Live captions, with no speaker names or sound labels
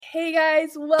Hey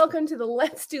guys, welcome to the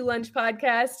Let's Do Lunch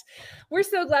podcast. We're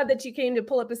so glad that you came to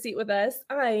pull up a seat with us.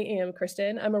 I am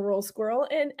Kristen. I'm a roll squirrel.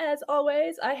 And as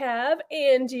always, I have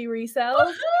Angie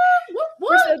Resell.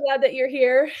 We're so glad that you're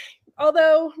here.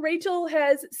 Although Rachel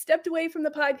has stepped away from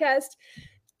the podcast,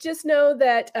 just know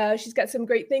that she's got some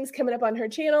great things coming up on her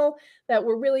channel, that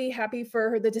we're really happy for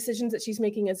her, the decisions that she's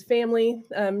making as a family.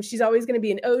 She's always going to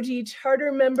be an OG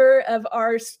charter member of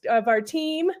our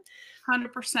team.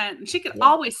 100%. And she could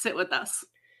always sit with us.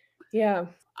 Yeah.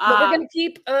 But we're going to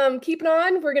keep keeping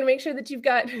on. We're going to make sure that you've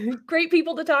got great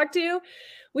people to talk to.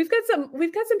 We've got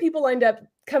some people lined up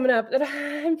coming up that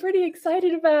I'm pretty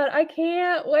excited about. I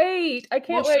can't wait.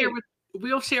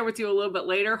 We'll share with you a little bit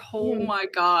later. Oh my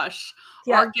gosh.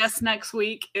 Yeah. Our guest next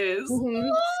week is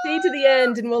Stay to the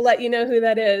end and we'll let you know who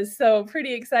that is. So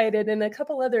pretty excited. And a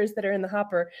couple others that are in the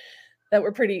hopper that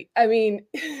were pretty,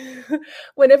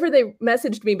 whenever they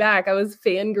messaged me back, I was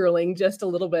fangirling just a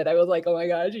little bit. I was like, oh my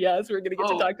gosh, yes, we're going to get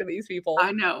to talk to these people.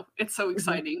 I know. It's so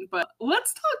exciting. But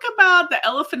let's talk about the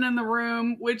elephant in the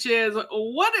room, which is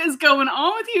what is going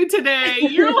on with you today?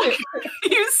 You're like,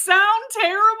 you sound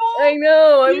terrible. I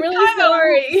know. I'm really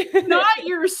sorry. Not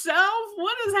yourself.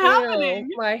 What is happening?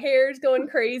 My hair's going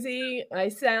crazy. I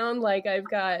sound like I've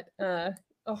got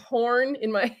a horn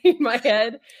in my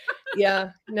head. Yeah,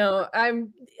 no,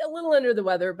 I'm a little under the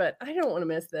weather, but I don't want to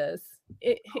miss this.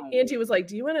 Angie was like,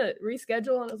 do you want to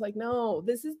reschedule? And I was like, no,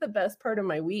 this is the best part of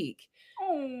my week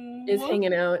is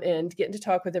hanging out and getting to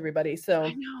talk with everybody. So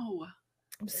I know.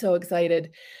 I'm so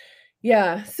excited.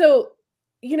 Yeah. So,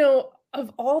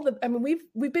 of all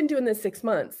we've been doing this 6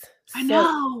 months. So I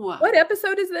know. What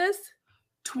episode is this?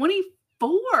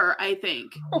 24, I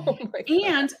think. Oh my God.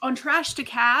 And on Trash to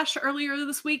Cash earlier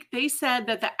this week, they said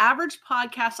that the average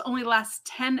podcast only lasts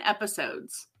 10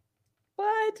 episodes.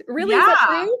 What? Really? Yeah. Is that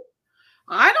true?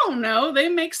 I don't know. They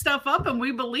make stuff up and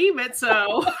we believe it.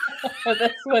 So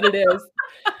that's what it is.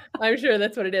 I'm sure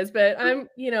that's what it is. But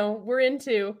we're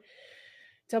into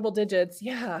double digits.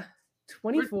 Yeah.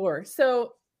 24.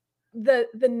 So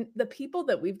the people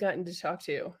that we've gotten to talk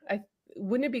to,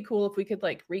 wouldn't it be cool if we could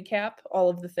recap all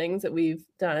of the things that we've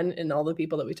done and all the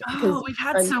people that we talked to? Oh, we've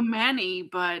had so many,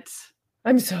 but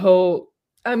I'm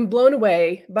blown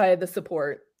away by the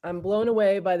support. I'm blown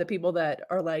away by the people that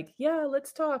are like, yeah,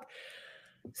 let's talk.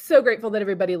 So grateful that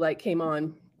everybody came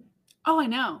on. Oh, I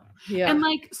know. Yeah. And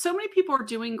so many people are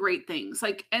doing great things.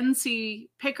 Like NC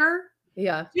Picker.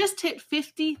 Yeah. Just hit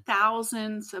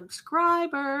 50,000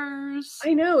 subscribers.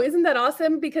 I know. Isn't that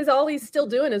awesome? Because all he's still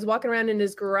doing is walking around in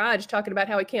his garage talking about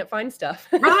how he can't find stuff.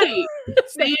 Right.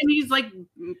 Saying he's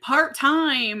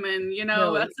part-time and,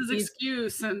 that's his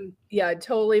excuse. And yeah,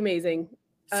 totally amazing.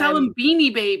 Selling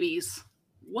Beanie Babies.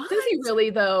 What? Does he really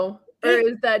though? Or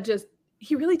is that just,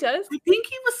 he really does? I think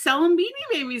he was selling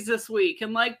Beanie Babies this week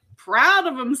and proud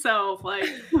of himself. Well,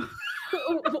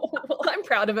 I'm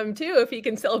proud of him too if he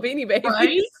can sell Beanie Babies.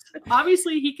 Right?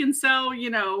 Obviously, he can sell,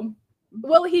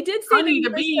 Well, he did say honey to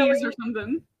bees or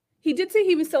something. He did say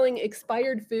he was selling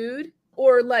expired food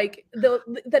or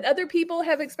that other people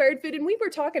have expired food. And we were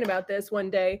talking about this one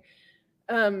day,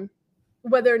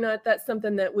 whether or not that's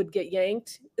something that would get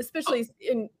yanked, especially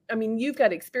you've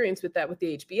got experience with that with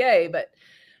the HBA, but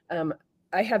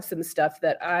I have some stuff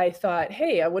that I thought,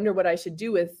 hey, I wonder what I should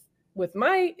do with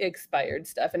my expired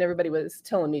stuff, and everybody was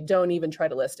telling me, don't even try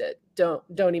to list it.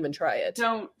 Don't even try it.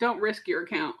 Don't risk your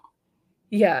account.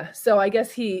 Yeah. So I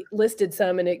guess he listed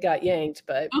some and it got yanked,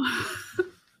 but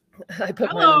I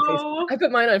put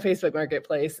mine on Facebook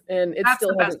Marketplace and it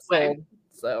still hasn't sold.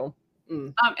 So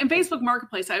in Facebook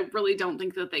Marketplace, I really don't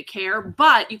think that they care,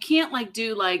 but you can't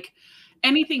do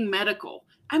anything medical.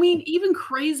 Even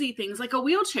crazy things like a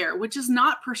wheelchair, which is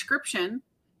not prescription.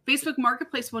 Facebook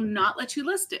Marketplace will not let you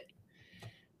list it.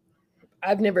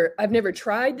 I've never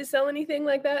tried to sell anything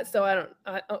like that, so I don't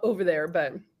over there.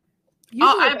 But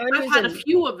I've had a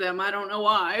few of them. I don't know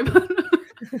why.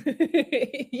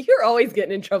 You're always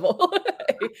getting in trouble.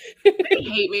 They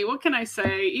hate me. What can I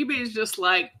say? eBay is just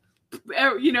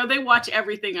they watch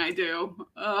everything I do.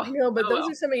 I know, but those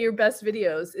are some of your best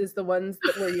videos. Is the ones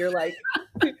where you're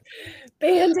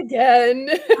banned again.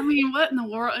 What in the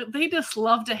world? They just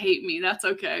love to hate me. That's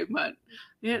okay, but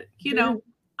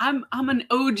I'm an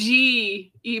OG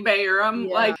eBayer.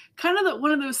 I'm kind of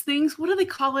one of those things. What do they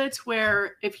call it?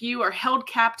 Where if you are held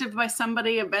captive by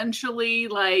somebody, eventually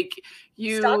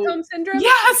Stockholm syndrome.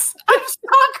 Yes, I have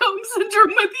Stockholm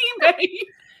syndrome with eBay.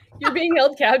 You're being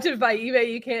held captive by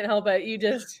eBay. You can't help it. You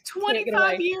just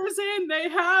 25 years in, they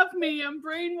have me. I'm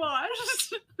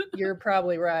brainwashed. You're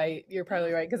probably right.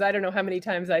 Because I don't know how many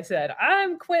times I said,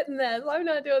 I'm quitting this. I'm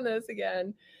not doing this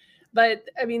again. but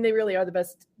I mean, they really are the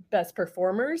best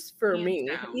performers for Hands me.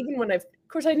 down. Even when of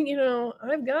course, I think,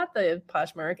 I've got the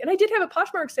Poshmark, and I did have a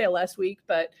Poshmark sale last week,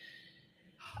 but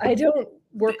I don't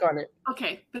work on it.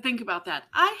 Okay, but think about that.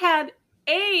 I had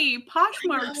a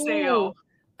Poshmark sale.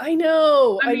 I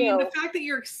know. I mean, the fact that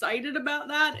you're excited about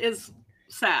that is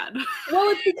sad.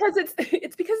 Well,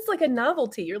 it's because it's like a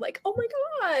novelty. You're like, oh my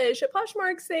gosh, a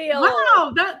Poshmark sale.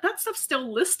 Wow, that stuff's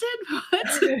still listed?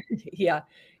 What? Yeah.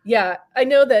 I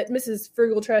know that Mrs.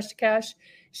 Frugal Trash to Cash,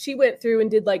 she went through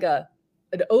and did like an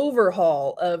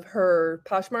overhaul of her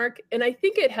Poshmark, and I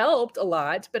think it helped a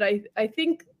lot. But I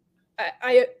think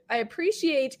I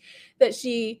appreciate that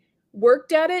she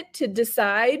worked at it to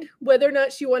decide whether or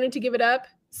not she wanted to give it up.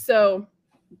 So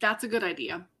that's a good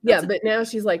idea. But now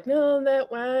she's like, no,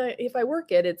 if I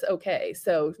work it, it's okay.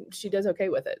 So she does okay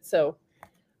with it. So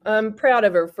I'm proud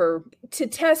of her to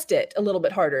test it a little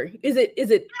bit harder. Is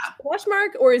it Poshmark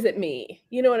or is it me?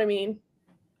 You know what I mean?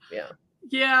 Yeah.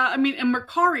 Yeah. I mean, and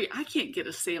Mercari, I can't get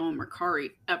a sale on Mercari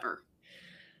ever.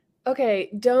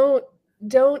 Okay. Don't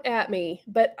at me,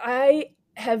 but I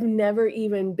have never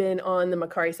even been on the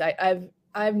Mercari site.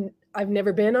 I've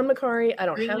never been on Mercari. I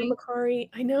don't have a Mercari.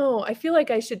 I know. I feel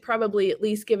like I should probably at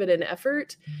least give it an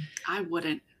effort. I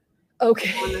wouldn't.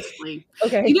 Okay. Honestly.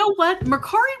 Okay. You know what?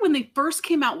 Mercari, when they first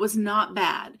came out, was not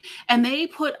bad. And they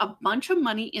put a bunch of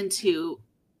money into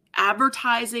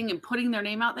advertising and putting their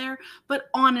name out there. But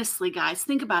honestly, guys,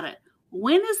 think about it.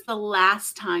 When is the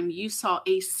last time you saw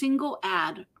a single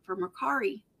ad for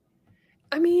Mercari?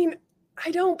 I mean, I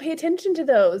don't pay attention to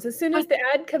those. As soon as the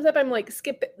ad comes up, I'm like,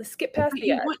 skip past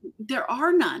the ad. There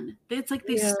are none. It's like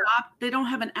they stopped. They don't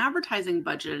have an advertising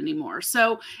budget anymore.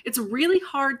 So it's really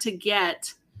hard to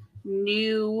get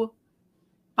new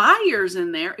buyers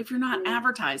in there if you're not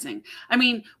advertising. I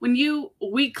mean,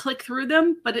 we click through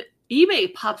them, but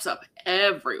eBay pops up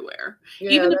everywhere.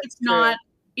 Even if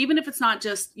it's not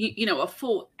just, a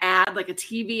full ad, like a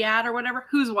TV ad or whatever.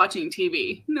 Who's watching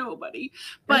TV? Nobody.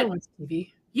 But I don't watch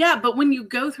TV. Yeah, but when you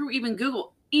go through even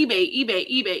Google,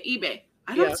 eBay,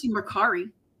 I don't see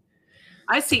Mercari.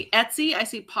 I see Etsy, I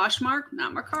see Poshmark,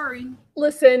 not Mercari.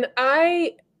 Listen,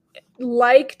 I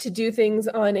like to do things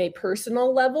on a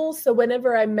personal level. So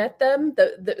whenever I met them,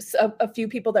 a few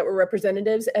people that were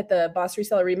representatives at the Boss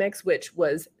Reseller Remix, which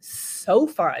was so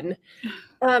fun,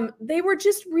 they were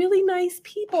just really nice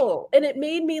people. And it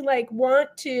made me like want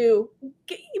to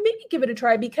maybe give it a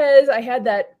try because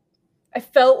I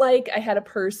felt like I had a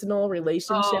personal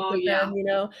relationship with them,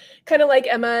 kind of like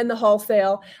Emma and the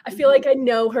wholesale. I feel like I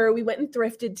know her. We went and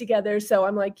thrifted together. So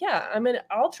I'm like, yeah,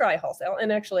 I'll try wholesale. And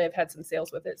actually I've had some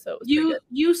sales with it. So it was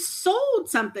you sold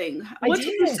something. What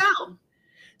did you sell?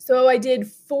 So I did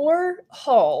 4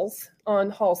 hauls on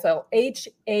wholesale,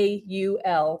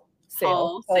 HAUL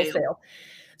sale. Wholesale.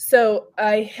 So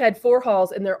I had 4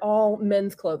 hauls and they're all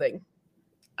men's clothing.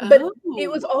 But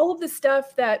it was all of the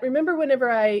stuff that, remember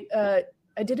whenever I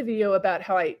did a video about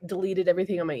how I deleted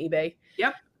everything on my eBay?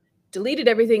 Yep. Deleted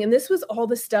everything. And this was all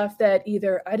the stuff that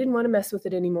either I didn't want to mess with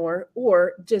it anymore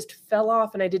or just fell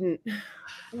off and I didn't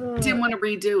want to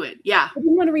redo it. Yeah. I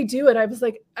didn't want to redo it. I was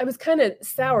like, I was kind of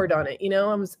soured on it.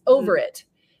 I was over it.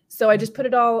 So I just put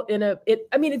it all in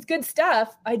it's good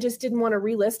stuff. I just didn't want to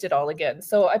relist it all again.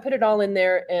 So I put it all in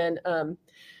there and,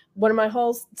 one of my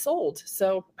hauls sold.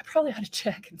 So I probably ought to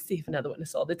check and see if another one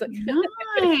is sold. It's like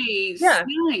nice. Yeah.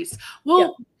 Nice.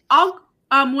 Well, I'll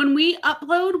when we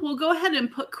upload, we'll go ahead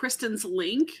and put Kristen's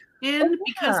link in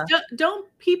because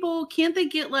can't they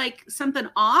get like something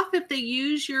off if they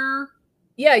use your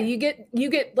you get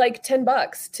like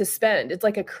 $10 to spend. It's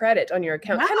like a credit on your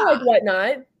account. Kind of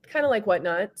like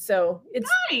Whatnot. So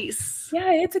it's nice.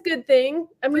 Yeah, it's a good thing.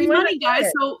 Free money, guys.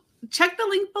 So check the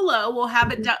link below. We'll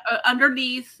have it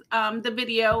underneath the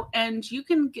video, and you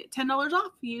can get $10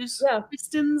 off. Use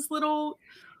Kristen's little.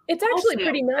 It's actually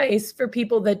pretty nice for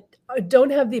people that don't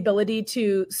have the ability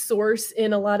to source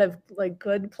in a lot of like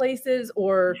good places,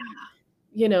 or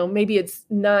maybe it's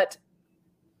not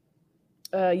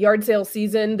yard sale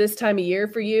season this time of year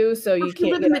for you, so you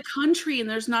can't live in the country and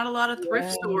there's not a lot of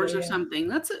thrift stores or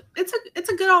something. It's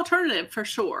a good alternative for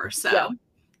sure. So. Yeah.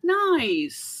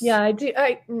 Nice. Yeah, I do.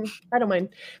 I don't mind.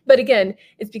 But again,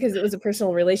 it's because it was a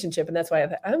personal relationship. And that's why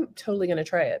I'm totally going to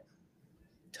try it.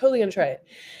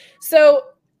 So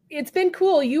it's been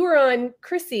cool. You were on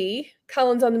Chrissy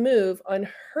Collins on the Move on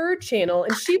her channel.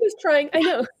 And she was trying, I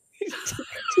know,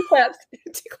 two claps.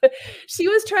 She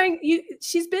was trying,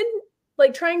 she's been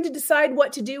like trying to decide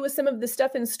what to do with some of the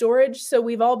stuff in storage. So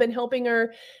we've all been helping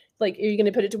her. Like, are you going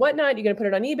to put it to Whatnot? You're going to put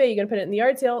it on eBay? You're going to put it in the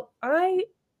yard sale?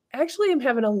 actually am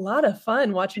having a lot of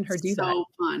fun watching her do that. So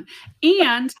fun.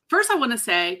 And first I want to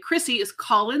say, Chrissy is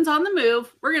Collins on the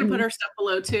Move. We're going to put her stuff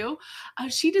below too.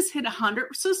 She just hit 100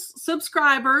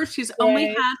 subscribers. She's only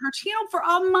had her channel for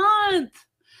a month.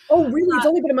 Oh, really? It's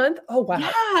only been a month? Oh, wow.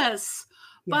 Yes.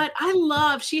 Yeah.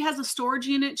 But she has a storage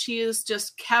unit. She has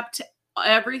just kept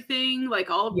everything, like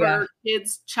all of her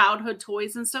kids' childhood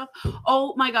toys and stuff.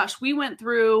 Oh my gosh. We went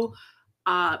through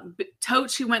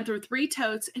totes. She went through 3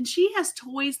 totes, and she has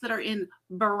toys that are in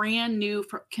brand new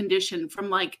condition from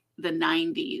like the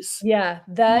 90s. Yeah,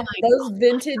 those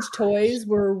vintage toys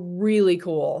were really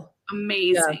cool.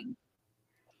 Amazing. Yeah.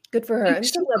 Good for her.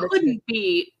 She couldn't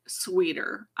be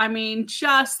sweeter. I mean,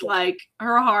 just like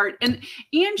her heart. And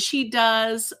she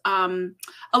does a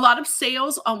lot of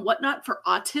sales on Whatnot for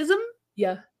autism.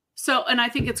 Yeah. So, and I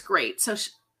think it's great. So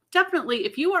definitely,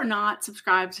 if you are not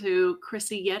subscribed to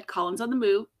Chrissy yet, Collins on the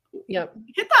Move,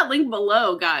 hit that link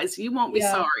below, guys. You won't be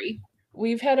sorry.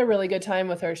 We've had a really good time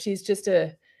with her. She's just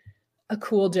a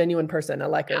cool, genuine person. I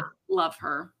like her. Love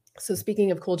her. So speaking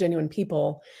of cool, genuine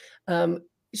people,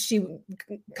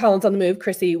 Collins on the Move,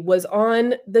 Chrissy, was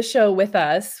on the show with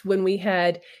us when we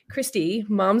had Christy,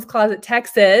 Mom's Closet,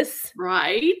 Texas.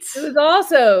 Right. Who was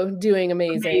also doing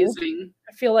amazing.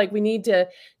 I feel like we need to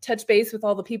touch base with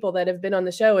all the people that have been on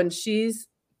the show. And she's,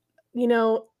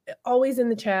 always in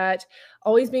the chat,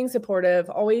 always being supportive,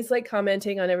 always like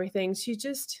commenting on everything. She's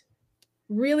just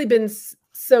really been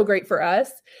so great for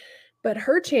us. But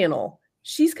her channel,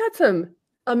 she's got some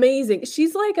amazing,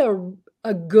 she's like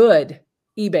a good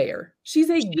eBayer. She's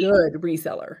a good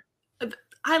reseller.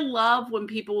 I love when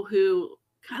people who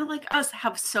kind of like us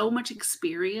have so much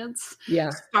experience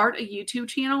start a YouTube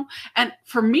channel. And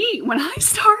for me, when I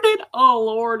started, oh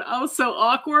Lord, I was so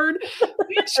awkward.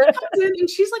 She comes in and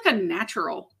she's like a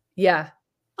natural. Yeah.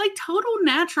 Like total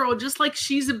natural, just like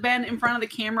she's been in front of the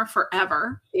camera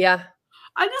forever. Yeah.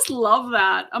 I just love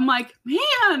that. I'm like,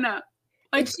 man.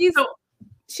 Like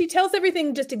she tells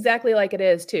everything just exactly like it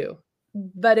is too,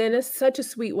 but in such a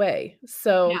sweet way.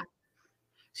 So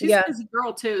she's a busy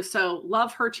girl too. So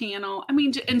love her channel. I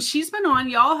mean, and she's been on,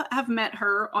 y'all have met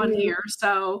her on here.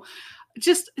 So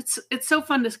just, it's so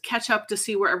fun to catch up to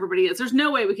see where everybody is. There's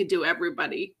no way we could do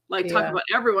everybody, like talk about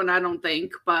everyone, I don't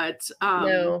think, but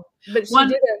no, but she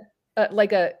did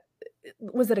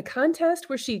was it a contest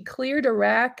where she cleared a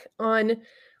rack on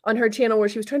her channel where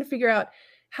she was trying to figure out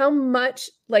how much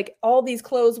like all these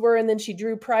clothes were, and then she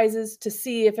drew prizes to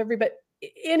see if everybody.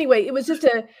 Anyway, it was just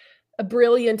a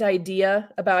brilliant idea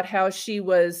about how she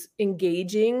was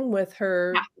engaging with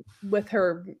her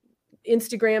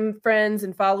Instagram friends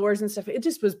and followers and stuff. It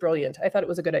just was brilliant. I thought it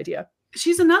was a good idea.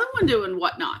 She's another one doing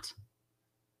Whatnot.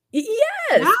 Yes.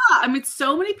 Yeah. I mean,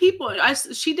 so many people.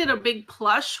 She did a big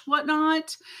plush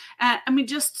Whatnot. And I mean,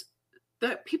 just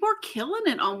the people are killing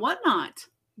it on Whatnot.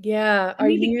 Yeah. Are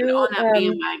you on that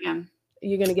bandwagon?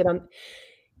 You're going to get on.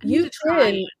 You've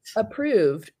been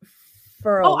approved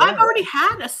for a while. I've already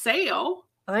had a sale.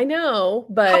 I know,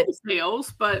 but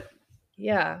sales, but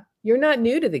yeah, you're not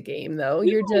new to the game though. No.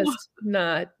 You're just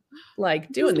not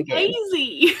like doing the game.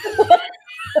 Lazy.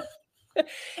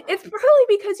 It's probably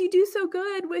because you do so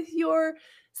good with your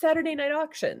Saturday night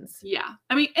auctions. Yeah.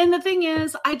 I mean, and the thing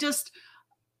is, I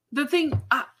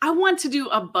want to do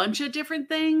a bunch of different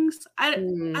things. I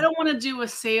don't want to do a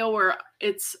sale where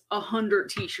it's 100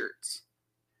 t-shirts.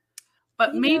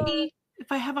 But maybe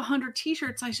if I have 100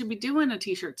 t-shirts, I should be doing a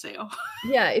t-shirt sale.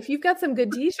 Yeah, if you've got some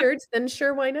good t-shirts, then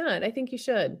sure, why not? I think you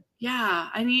should. Yeah,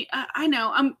 I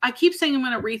know. I keep saying I'm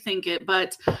going to rethink it,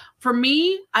 but for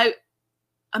me,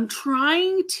 I'm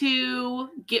trying to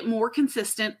get more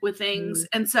consistent with things.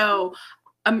 And so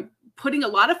I'm putting a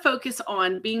lot of focus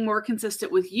on being more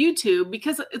consistent with YouTube,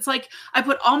 because it's like I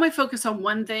put all my focus on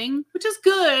one thing, which is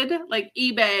good, like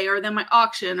eBay or then my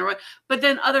auction but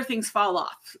then other things fall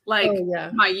off, like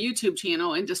my YouTube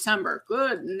channel in December.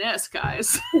 Goodness,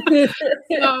 guys.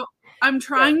 So I'm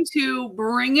trying to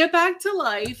bring it back to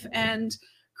life and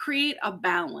create a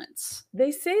balance. They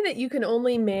say that you can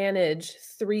only manage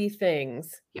 3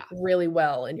 things really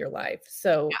well in your life.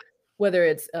 So whether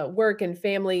it's work and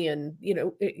family and,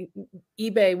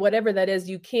 eBay, whatever that is,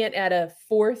 you can't add a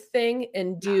 4th thing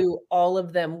and do all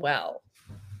of them well.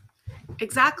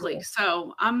 Exactly.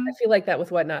 So I feel like that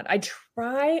with Whatnot.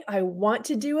 I want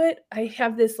to do it. I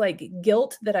have this like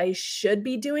guilt that I should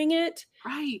be doing it.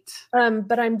 Right.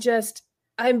 But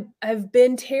I've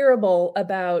been terrible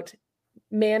about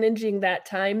managing that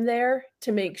time there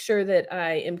to make sure that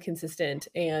I am consistent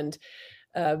and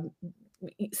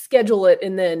schedule it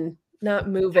and then not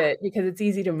move it, because it's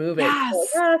easy to move it.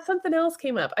 So, something else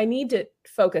came up. I need to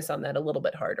focus on that a little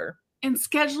bit harder. And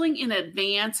scheduling in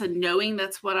advance and knowing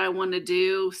that's what I want to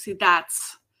do. See,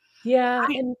 that's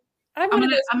and I'm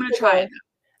gonna try it.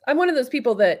 I'm one of those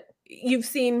people that you've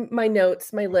seen my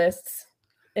notes, my lists,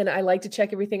 and I like to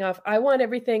check everything off. I want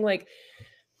everything like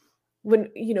when,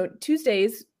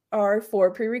 Tuesdays are for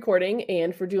pre-recording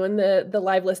and for doing the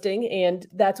live listing, and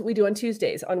that's what we do on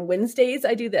Tuesdays. On Wednesdays,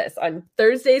 I do this. On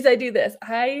Thursdays, I do this.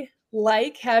 I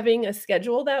like having a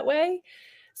schedule that way.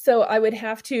 So I would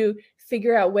have to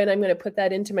figure out when I'm going to put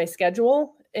that into my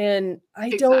schedule. And I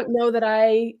don't know that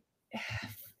I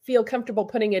feel comfortable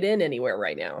putting it in anywhere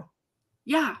right now.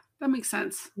 Yeah, that makes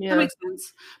sense. Yeah. That makes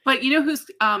sense. But you know who's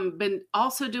been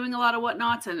also doing a lot of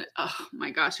whatnots, and oh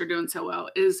my gosh, they're doing so well,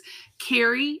 is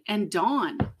Carrie and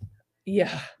Dawn.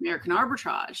 Yeah. American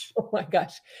Arbitrage. Oh my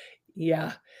gosh.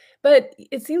 Yeah. But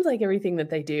it seems like everything that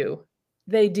they do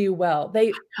well.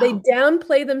 They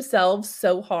downplay themselves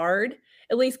so hard.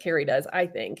 At least Carrie does, I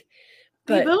think.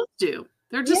 But they both do.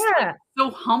 They're just so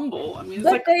humble. I mean, it's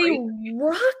but they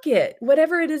rock it,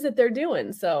 whatever it is that they're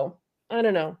doing. So I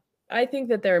don't know. I think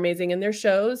that they're amazing, and their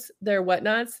shows, their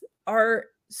whatnots are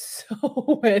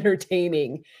so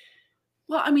entertaining.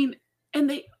 Well, I mean, and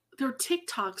their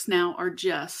TikToks now are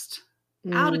just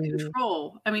out of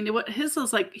control. I mean, what his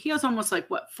is like, he has almost like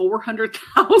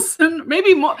 400,000,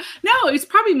 maybe more. No, it's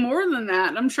probably more than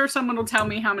that. I'm sure someone will tell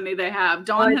me how many they have.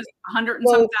 Dawn has 100 and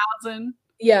some thousand.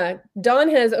 Yeah, Dawn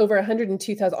has over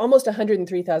 102,000, almost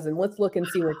 103,000. Let's look and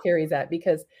see where Carrie's at,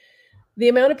 because the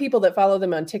amount of people that follow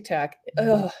them on TikTok,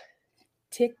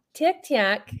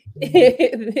 TikTok.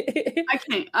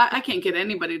 I can't get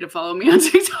anybody to follow me on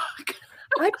TikTok.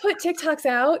 I put TikToks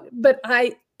out, but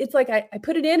it's like I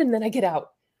put it in and then I get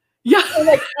out. Yeah. So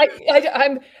like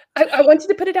I want you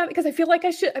to put it out because I feel like I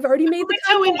should. I've already made the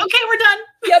comment. Okay, we're done.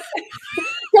 Yep.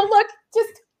 Don't look, just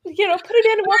put it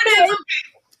in and walk away.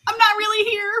 I'm not really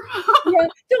here. Yeah,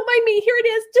 don't mind me. Here it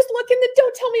is. Just look and then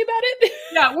don't tell me about it.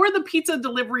 Yeah, we're the pizza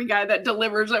delivery guy that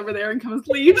delivers over there and comes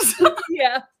leaves.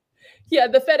 Yeah. Yeah,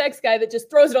 the FedEx guy that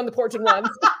just throws it on the porch and runs.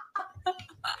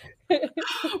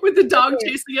 With the dog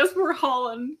chasing us, we're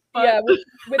hauling. But... Yeah,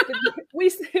 we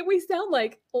sound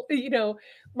like,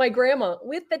 my grandma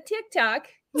with the TikTok,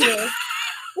 with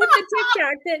the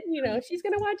TikTok that, she's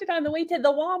going to watch it on the way to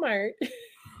the Walmart.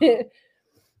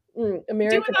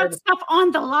 American Doing that stuff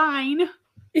on the line.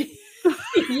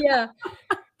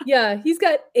 Yeah, he's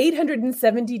got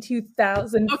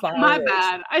 872,000 followers. My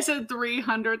bad. I said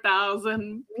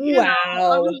 300,000. Wow.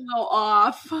 I was a little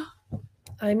off.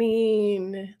 I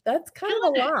mean, that's kind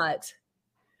of a lot.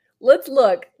 Let's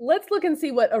look and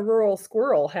see what a rural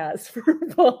squirrel has for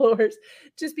followers,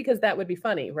 just because that would be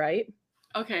funny, right?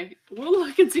 Okay, we'll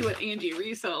look and see what Angie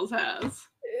Resells has.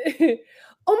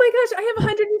 Oh my gosh, I have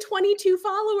 122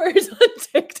 followers on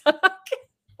TikTok.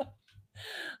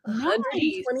 Nice.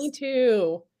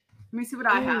 122. Let me see what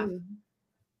I have.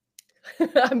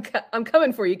 I'm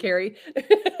coming for you, Carrie.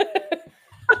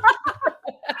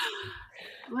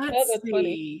 Let's see.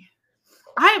 Funny.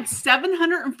 I have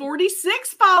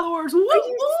 746 followers. Are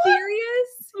you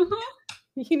serious? Uh-huh.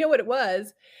 You know what it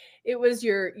was? It was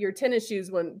your tennis shoes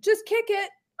one. Just kick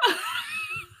it.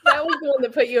 That was the one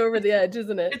that put you over the edge,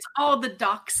 isn't it? It's all the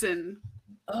dachshund.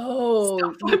 Oh,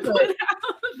 stuff I put out.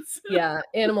 Yeah,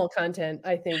 animal content,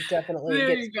 I think, definitely.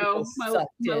 There you go. My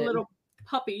little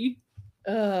puppy.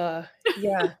 Yeah.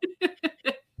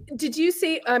 Did you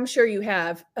see, I'm sure you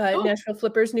have, Nashville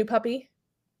Flipper's new puppy?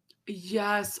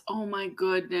 Yes. Oh my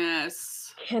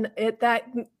goodness. Can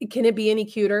it be any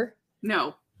cuter?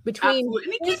 No. Between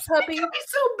his puppy, so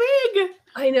big.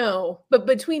 I know, but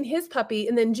between his puppy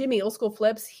and then Jimmy, Old School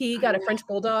Flips, he got a French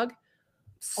bulldog.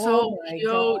 So cute.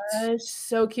 Gosh,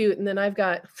 so cute. And then I've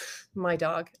got my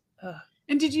dog.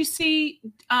 And did you see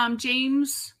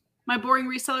James, my boring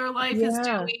reseller life, is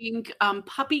doing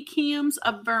puppy cams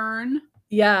of Vern?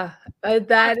 Yeah,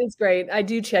 that is great. I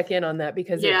do check in on that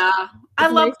because I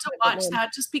love to watch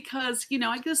that just because,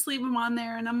 I just leave him on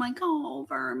there and I'm like, oh,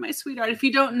 Vern, my sweetheart. If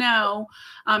you don't know,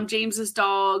 James's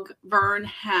dog, Vern,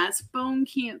 has bone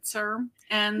cancer.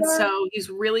 And so he's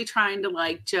really trying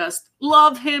to just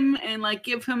love him and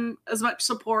give him as much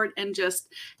support and just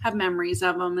have memories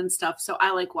of him and stuff. So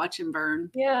I like watching Vern.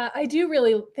 Yeah, I do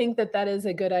really think that is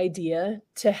a good idea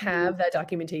to have that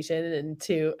documentation and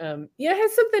to,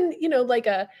 have something,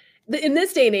 in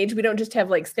this day and age, we don't just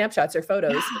have snapshots or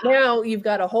photos. Yeah. Now you've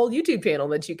got a whole YouTube channel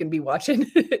that you can be watching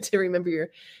to remember your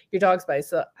dogs by.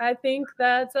 So I think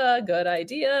that's a good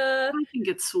idea. I think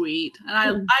it's sweet.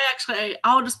 And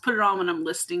I'll just put it on when I'm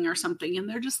listing or something and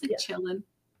they're just chilling.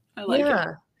 I like it.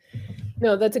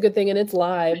 No, that's a good thing. And it's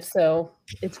live. So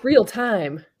it's real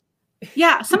time.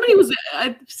 Yeah, somebody was.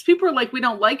 People were like, "We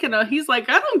don't like it." He's like,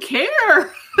 "I don't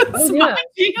care. It's my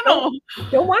channel.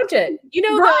 Don't watch it." You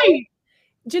know, right?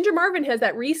 Ginger Marvin has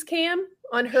that Reese cam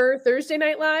on her Thursday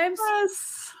Night Lives.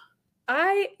 Yes.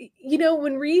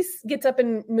 When Reese gets up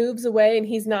and moves away and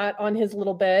he's not on his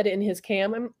little bed in his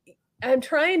cam, I'm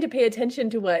trying to pay attention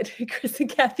to what Chris and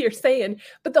Kathy are saying,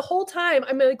 but the whole time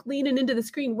I'm like leaning into the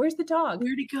screen. Where's the dog?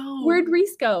 Where'd he go? Where'd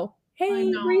Reese go?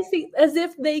 Hey, Reese, as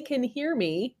if they can hear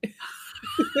me.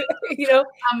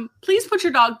 Please put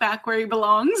your dog back where he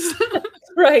belongs.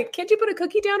 Right. Can't you put a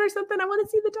cookie down or something? I want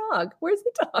to see the dog. Where's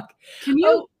the dog? Can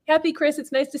you? Happy Chris,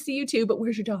 it's nice to see you too, but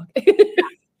where's your dog?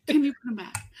 Can you put him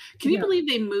back? Can you believe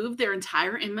they moved their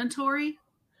entire inventory?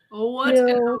 Oh, what an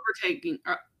overtaking.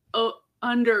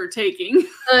 Undertaking.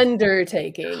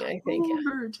 Undertaking, I think.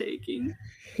 Undertaking.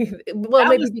 Well,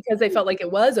 maybe because they felt like it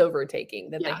was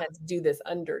overtaking that they had to do this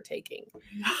undertaking.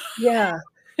 Yeah.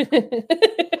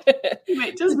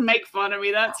 Just make fun of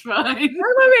me. That's fine. I'm not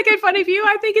making fun of you.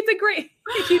 I think it's a great.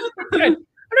 I'm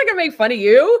not gonna make fun of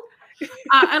you.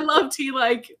 I loved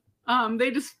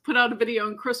they just put out a video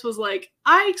and Chris was like,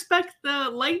 "I expect the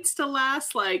lights to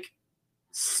last like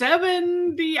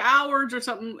 70 hours or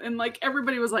something," and like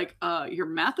everybody was like, "Your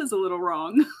math is a little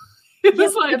wrong." It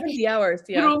was like 70 hours.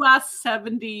 Yeah, it'll last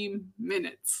 70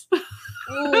 minutes.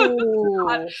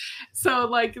 So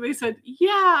like they said,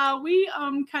 yeah, we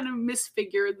kind of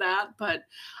misfigured that, but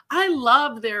I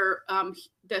love their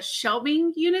the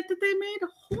shelving unit that they made.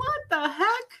 What the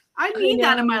heck? I need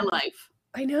that in my life.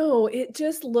 I know, it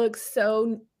just looks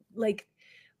so like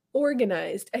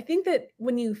organized. I think that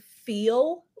when you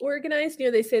feel organized,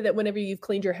 they say that whenever you've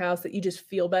cleaned your house that you just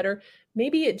feel better.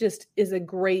 Maybe it just is a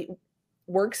great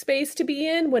workspace to be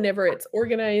in whenever it's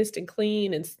organized and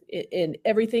clean and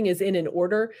everything is in an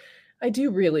order. I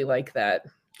do really like that.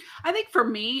 I think for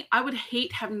me, I would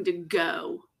hate having to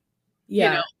go,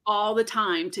 all the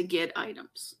time to get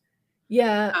items.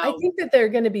 Yeah, I think that they're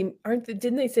going to be,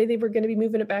 didn't they say they were going to be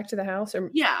moving it back to the house? Or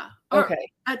yeah.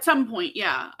 Okay. At some point,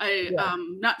 yeah.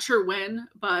 Not sure when,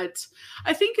 but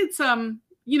I think it's,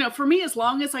 for me, as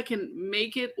long as I can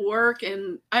make it work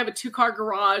and I have a 2-car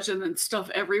garage and then stuff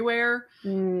everywhere,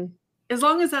 as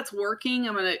long as that's working,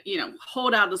 I'm going to,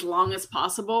 hold out as long as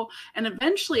possible. And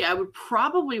eventually I would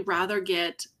probably rather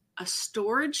get a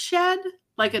storage shed,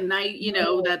 like a night,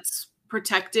 that's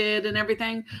protected and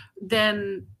everything,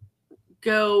 than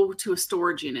go to a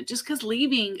storage unit. Just because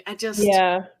leaving, I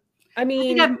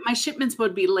think my shipments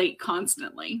would be late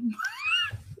constantly.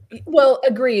 Well,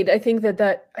 agreed. I think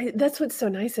that's what's so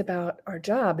nice about our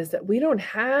job is that we don't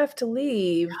have to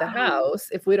leave the house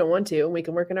if we don't want to, and we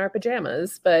can work in our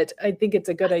pajamas. But I think it's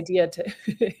a good idea to.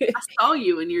 I saw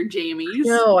you in your jammies.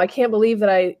 No, I can't believe that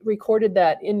I recorded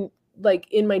that in my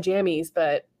jammies,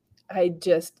 but I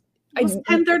just. It was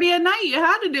 10:30 at night. You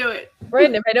had to do it. Right.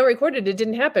 And if I don't record it, it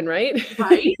didn't happen, right?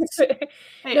 Right.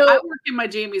 Hey, I work in my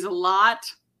jammies a lot,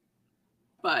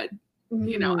 but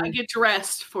I get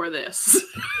dressed for this.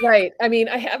 Right. I mean,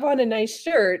 I have on a nice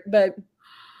shirt, but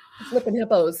Flippin'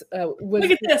 Hippos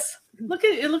look at this. Look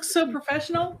at it. It looks so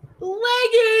professional.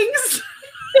 Leggings.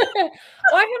 Well,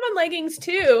 I have on leggings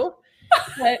too.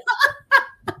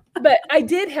 But I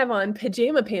did have on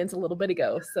pajama pants a little bit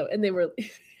ago. So, and they were,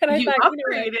 and I thought,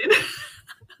 upgraded.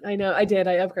 I know I did.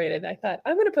 I upgraded. I thought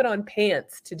I'm going to put on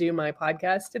pants to do my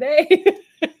podcast today.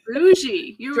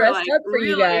 Bougie. You were dressed up for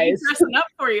you guys. Dressing up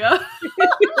for you.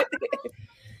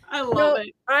 I love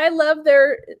it. I love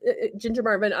their Ginger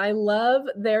Marvin. I love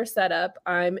their setup.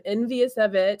 I'm envious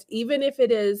of it. Even if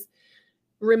it is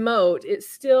remote, it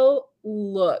still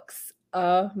looks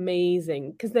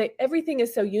amazing because everything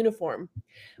is so uniform.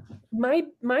 My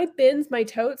bins, my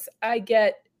totes, I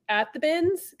get at the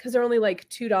bins because they're only like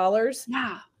 $2.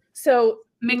 Yeah. So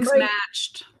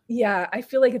matched. Yeah, I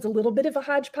feel like it's a little bit of a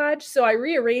hodgepodge. So I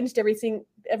rearranged everything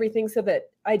so that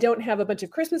I don't have a bunch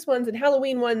of Christmas ones and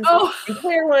Halloween ones and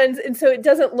Claire ones, and so it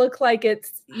doesn't look like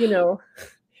it's the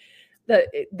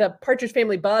Partridge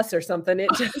Family bus or something. It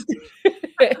just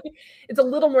it's a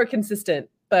little more consistent.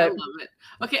 But I love it.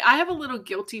 Okay, I have a little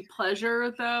guilty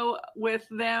pleasure though with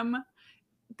them.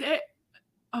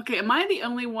 Okay, am I the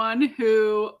only one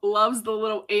who loves the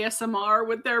little ASMR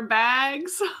with their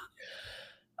bags?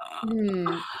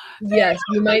 Yes,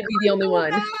 you might be the only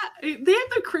one. They have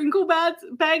the crinkle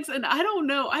bags, and I don't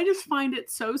know. I just find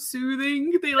it so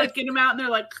soothing. They get them out, and they're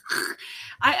like.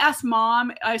 I asked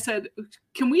Mom. I said,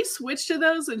 "Can we switch to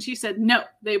those?" And she said, "No,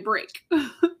 they break." I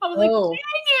was like, "Dang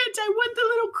it! I want the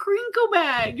little crinkle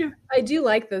bag." I do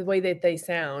like the way that they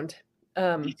sound.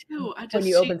 Me too. When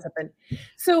you open something.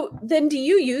 So then do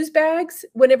you use bags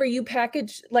whenever you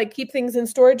package, keep things in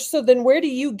storage? So then where do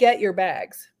you get your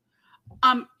bags?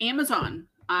 Amazon.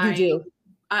 You do?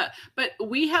 But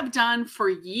we have done for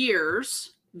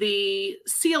years the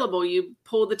sealable. You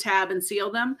pull the tab and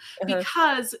seal them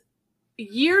because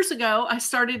years ago I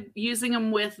started using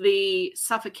them with the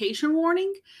suffocation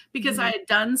warning because I had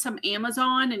done some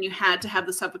Amazon and you had to have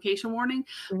the suffocation warning.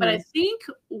 But I think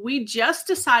we just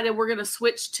decided we're going to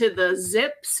switch to the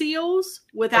zip seals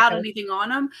without anything on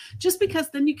them, just because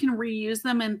then you can reuse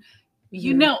them. And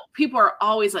you know, people are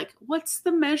always like, what's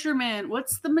the measurement?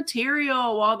 What's the material?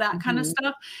 All that kind of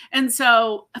stuff. And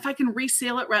so if I can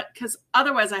reseal it, because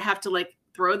otherwise I have to like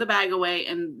throw the bag away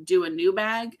and do a new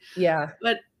bag. Yeah.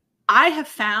 But I have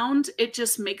found it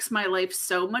just makes my life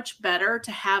so much better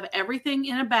to have everything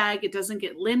in a bag. It doesn't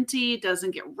get linty. It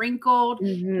doesn't get wrinkled.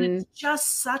 And it's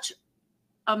just such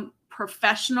a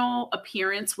professional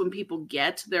appearance when people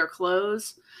get their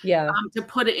clothes to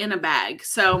put it in a bag.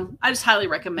 So I just highly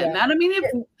recommend that. I mean, if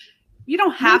you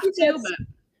don't have to, but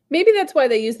maybe that's why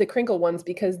they use the crinkle ones,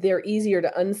 because they're easier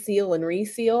to unseal and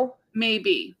reseal.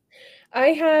 Maybe.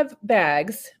 I have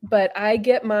bags, but I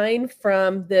get mine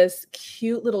from this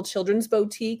cute little children's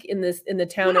boutique in the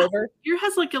town over. Yours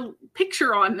has like a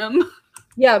picture on them.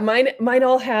 Yeah, mine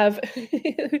all have,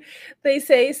 they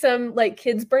say some like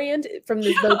kids brand from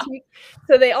this boutique.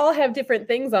 So they all have different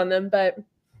things on them, but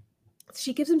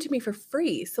she gives them to me for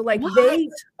free. So like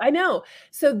I know.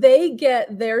 So they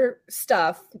get their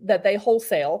stuff that they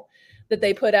wholesale, that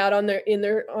they put out on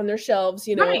their shelves,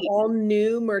 you know, all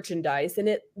new merchandise.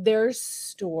 And their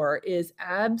store is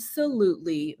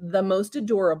absolutely the most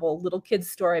adorable little kids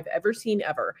store I've ever seen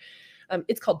ever.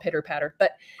 It's called Pitter Patter,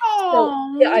 but so,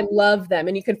 I love them,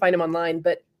 and you can find them online.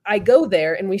 But I go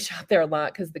there and we shop there a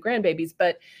lot because the grandbabies.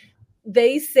 But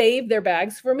they save their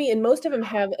bags for me, and most of them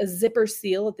have a zipper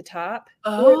seal at the top.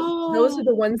 Those are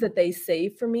the ones that they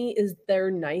save for me. Is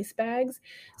their nice bags.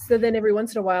 So then every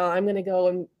once in a while, I'm going to go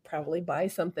and probably buy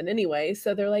something anyway.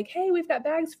 So they're like, "Hey, we've got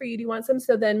bags for you. Do you want some?"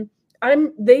 So then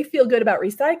they feel good about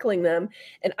recycling them,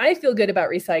 and I feel good about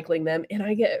recycling them, and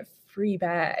I get free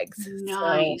bags.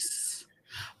 Nice.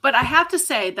 But I have to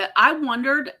say that I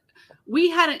wondered, we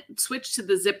hadn't switched to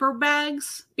the zipper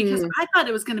bags because I thought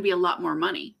it was going to be a lot more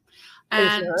money.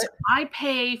 And I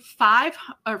pay for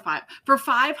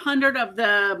 500 of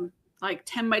the like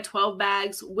 10 by 12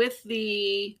 bags with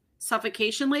the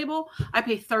suffocation label. I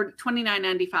pay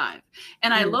 $29.95.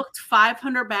 And I looked,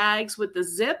 500 bags with the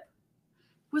zip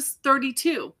was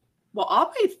 $32. Well,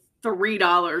 I'll pay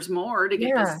 $3 more to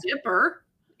get the zipper.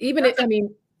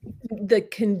 The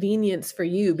convenience for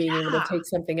you being able to take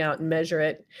something out and measure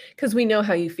it, because we know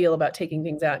how you feel about taking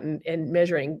things out and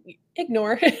measuring.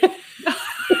 Ignore.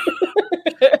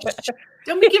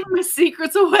 Don't be giving my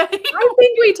secrets away. I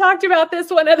think we talked about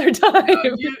this one other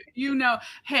time. You know,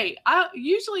 hey,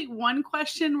 usually one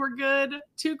question we're good.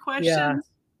 2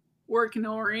 questions we're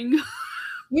ignoring.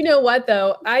 You know what,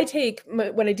 though?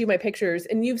 When I do my pictures,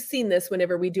 and you've seen this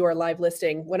whenever we do our live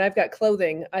listing, when I've got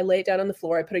clothing, I lay it down on the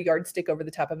floor. I put a yardstick over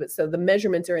the top of it. So the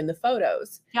measurements are in the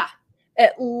photos. Yeah.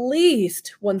 At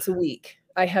least once a week,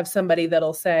 I have somebody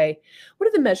that'll say, what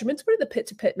are the measurements? What are the pit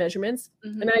to pit measurements?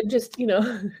 And I just,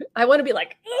 I want to be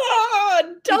like,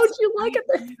 don't you like it?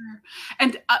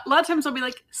 And a lot of times I'll be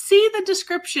like, see the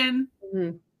description.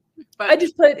 But I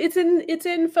just put it's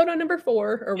in photo number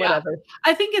 4 or whatever.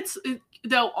 I think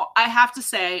though I have to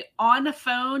say, on a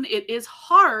phone, it is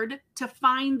hard to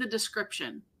find the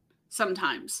description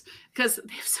sometimes because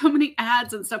they have so many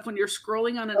ads and stuff when you're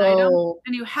scrolling on an item,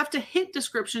 and you have to hit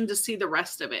description to see the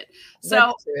rest of it.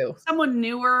 So someone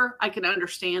newer, I can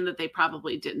understand that they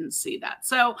probably didn't see that.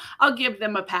 So I'll give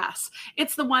them a pass.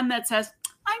 It's the one that says,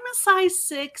 I'm a size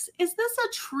 6. Is this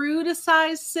a true to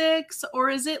size 6, or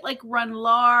is it like run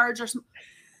large or something?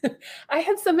 I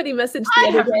had somebody message the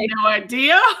other day. I have no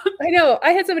idea. I know. I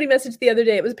had somebody message the other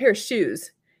day. It was a pair of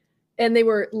shoes, and they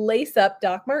were lace up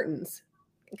Doc Martens.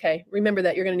 Okay, remember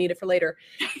that. You're going to need it for later.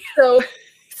 So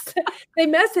they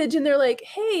message and they're like,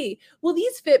 "Hey, will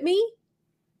these fit me?"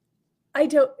 I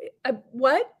don't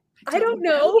know. I don't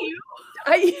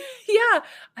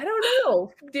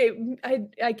know.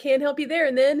 I can't help you there.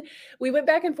 And then we went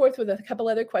back and forth with a couple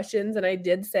other questions. And I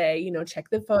did say, check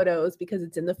the photos because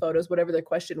it's in the photos, whatever their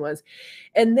question was.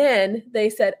 And then they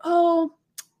said, oh,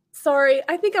 sorry,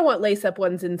 I think I want lace up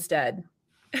ones instead.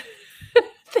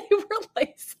 They were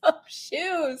lace up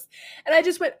shoes. And I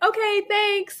just went, okay,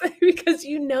 thanks. Because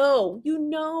you know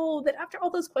that after all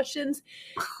those questions,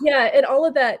 and all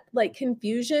of that like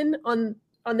confusion on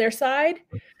their side,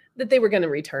 that they were going to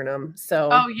return them. So,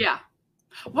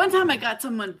 one time I got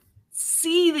someone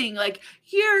seething like,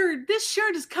 this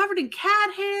shirt is covered in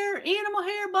cat hair, animal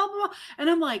hair, blah, blah, blah. And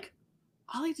I'm like,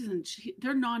 Ollie doesn't,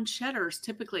 they're non-shedders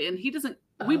typically. And he doesn't,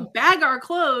 we bag our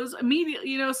clothes immediately,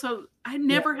 you know, so I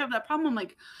never have that problem. I'm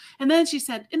like, and then she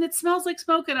said, and it smells like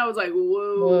smoke. And I was like,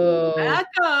 whoa. Back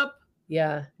up.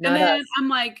 Yeah. And then I'm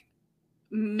like,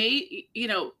 you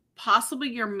know, possibly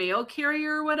your mail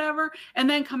carrier or whatever. And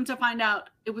then come to find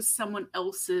out it was someone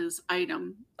else's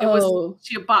item. It was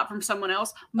she had bought from someone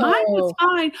else. Mine was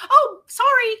fine. Oh,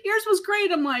 sorry. Yours was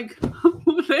great. I'm like,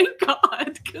 oh, thank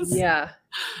God.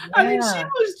 I mean, she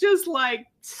was just like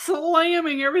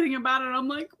slamming everything about it. I'm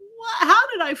like, what? How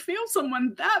did I fail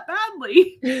someone that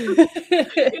badly? You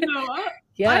know,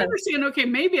 I understand. Okay,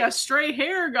 maybe a stray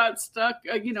hair got stuck.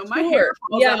 You know, my hair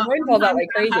falls out. Mine falls out like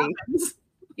crazy.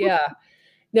 Yeah.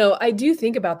 No, I do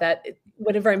think about that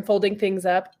whenever I'm folding things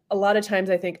up. A lot of times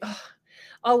I think,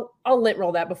 oh, I'll lint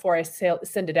roll that before I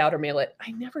send it out or mail it.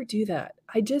 I never do that.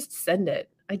 I just send it.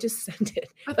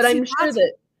 But I'm sure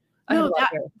that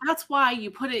that's why you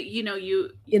put it, you know,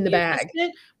 in the bag.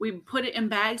 We put it in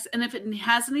bags, and if it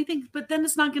has anything, but then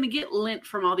it's not going to get lint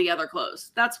from all the other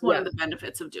clothes. That's one of the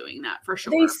benefits of doing that for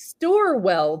sure. They store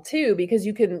well too, because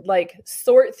you can like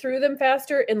sort through them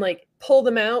faster and like pull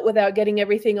them out without getting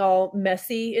everything all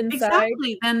messy inside.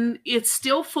 Exactly. Then it's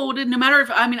still folded, no matter if,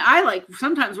 I mean,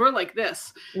 sometimes we're like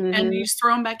this and you just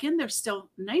throw them back in, they're still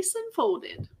nice and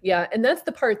folded. Yeah. And that's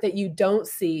the part that you don't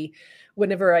see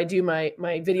whenever I do my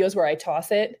videos where I toss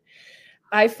it.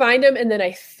 I find them and then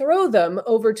I throw them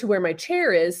over to where my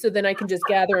chair is. So then I can just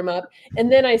gather them up, and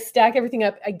then I stack everything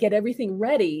up. I get everything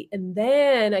ready, and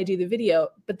then I do the video.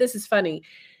 But this is funny.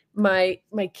 My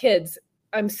kids,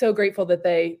 I'm so grateful that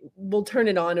they will turn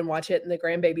it on and watch it. And the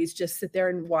grandbabies just sit there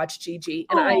and watch Gigi.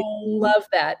 And I love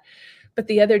that. But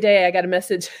the other day I got a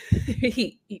message.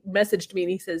 He messaged me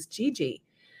and he says, Gigi,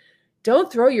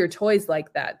 don't throw your toys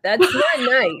like that. That's not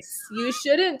nice. You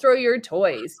shouldn't throw your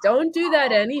toys. Don't do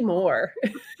that anymore.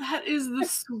 That is the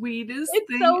sweetest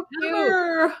thing so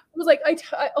ever. I was like,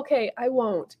 okay, I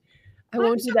won't. I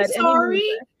won't do that anymore. Sorry.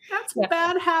 That's a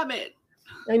bad habit.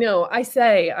 I know. I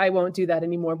say I won't do that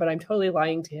anymore, but I'm totally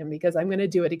lying to him because I'm going to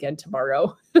do it again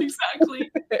tomorrow.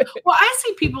 Exactly. Well, I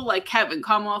see people like Kevin,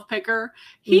 Commonwealth Picker.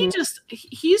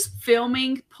 He's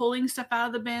filming, pulling stuff out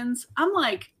of the bins. I'm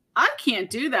like, I can't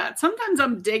do that. Sometimes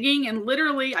I'm digging and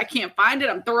literally I can't find it.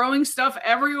 I'm throwing stuff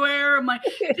everywhere. I'm like,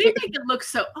 they make it look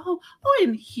so,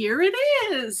 and here it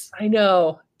is. I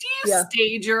know. Do you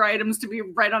stage your items to be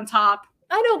right on top?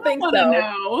 I don't think so.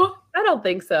 No. I don't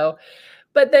think so.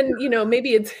 But then, you know,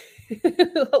 maybe it's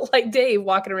like Dave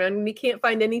walking around and he can't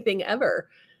find anything ever.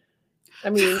 I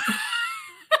mean.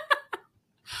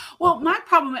 Well, my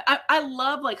problem, I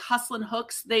love like Hustle and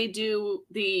Hooks. They do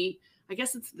I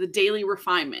guess it's the daily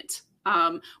refinement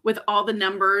with all the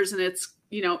numbers and it's,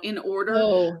 you know, in order.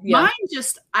 Oh, yeah. Mine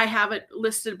I have it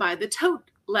listed by the tote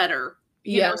letter.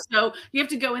 You know, so you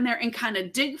have to go in there and kind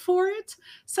of dig for it.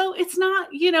 So it's not,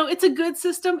 you know, it's a good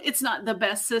system. It's not the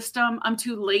best system. I'm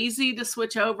too lazy to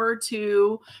switch over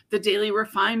to the daily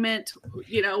refinement,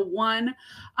 you know, one.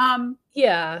 But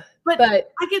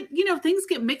I get, you know, things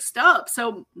get mixed up.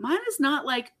 So mine is not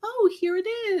like, here it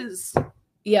is.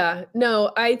 Yeah,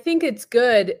 no, I think it's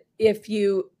good if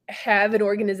you have an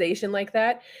organization like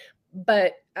that.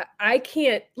 But I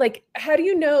can't, like, how do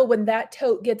you know when that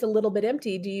tote gets a little bit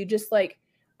empty? Do you just like,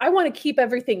 I want to keep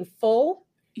everything full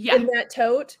in that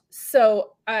tote?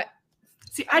 So I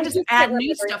just add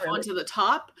new stuff onto the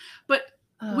top. But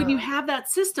when you have that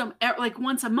system, like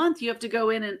once a month, you have to go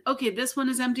in and, okay, this one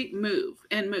is empty, move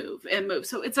and move and move.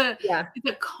 So it's a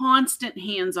constant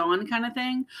hands-on kind of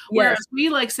thing. Whereas we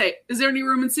like say, is there any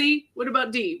room in C? What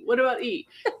about D? What about E?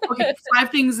 Okay,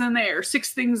 5 things in there,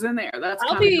 6 things in there.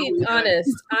 I'll be honest.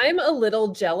 I'm a little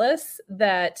jealous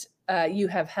that you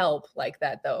have help like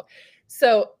that though.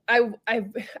 So I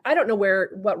don't know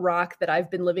what rock that I've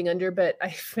been living under, but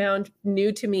I found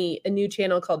new to me a new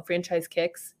channel called Franchise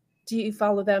Kicks. Do you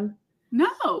follow them?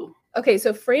 No. Okay,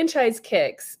 so Franchise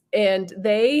Kicks, and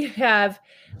they have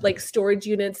like storage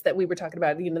units that we were talking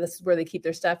about. You know, this is where they keep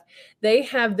their stuff. They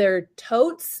have their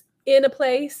totes in a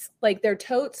place, like their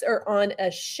totes are on a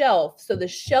shelf. So the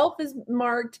shelf is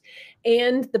marked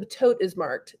and the tote is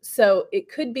marked. So it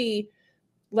could be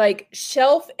like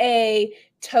shelf A,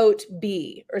 tote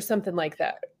B, or something like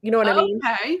that. You know what I mean?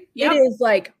 Okay. Yep. It is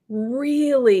like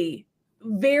really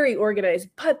very organized,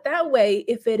 but that way,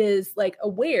 if it is like a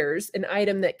wares, an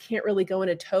item that can't really go in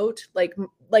a tote, like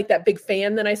that big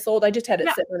fan that I sold, I just had it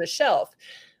sitting on a shelf.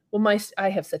 Well, I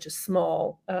have such a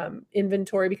small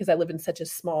inventory because I live in such a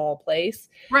small place.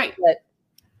 Right. But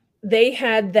they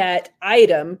had that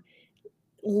item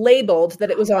labeled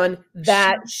that it was on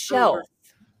that shelf.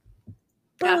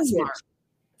 That's smart.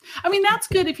 I mean, that's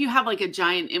good if you have like a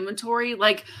giant inventory.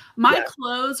 Like my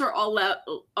clothes are all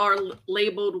are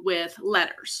labeled with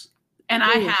letters, and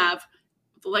I have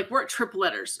like we're at triple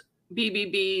letters: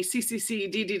 BBB,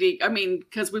 CCC, DDD. I mean,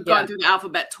 because we've gone through the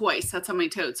alphabet twice. That's how many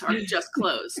totes are just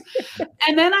clothes.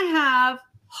 And then I have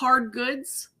hard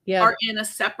goods. Are in a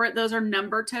separate, those are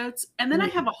number totes. And then I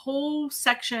have a whole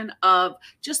section of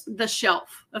just the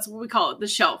shelf. That's what we call it, the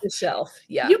shelf. The shelf,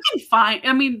 yeah. You can find,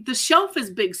 I mean, the shelf is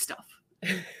big stuff,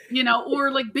 you know,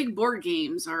 or like big board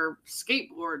games or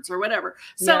skateboards or whatever.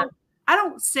 So I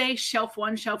don't say shelf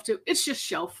 1, shelf 2. It's just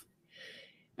shelf.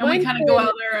 And we kind of go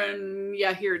out there and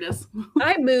here it is.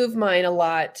 I move mine a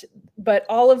lot, but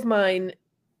all of mine,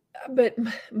 but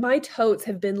my totes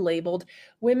have been labeled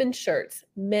women's shirts,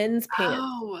 men's pants.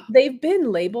 Oh. They've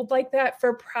been labeled like that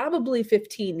for probably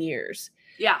 15 years.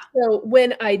 Yeah. So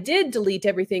when I did delete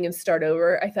everything and start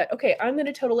over, I thought, okay, I'm going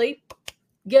to totally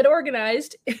get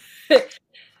organized.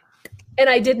 And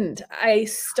I didn't. I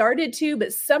started to,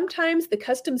 but sometimes the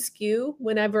custom SKU,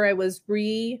 whenever I was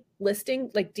relisting,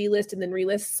 like delist and then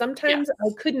relist, sometimes I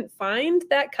couldn't find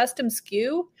that custom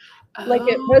SKU. Like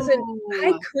it wasn't,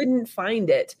 I couldn't find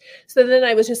it. So then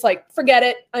I was just like, forget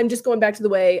it. I'm just going back to the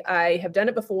way I have done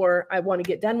it before. I want to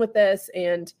get done with this.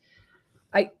 And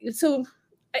I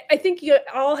think you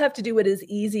all have to do what is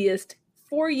easiest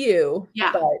for you.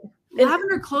 Yeah.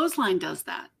 Lavender Clothesline does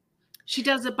that. She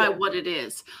does it by what it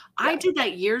is. I did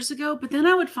that years ago, but then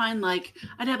I would find like,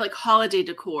 I'd have like holiday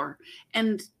decor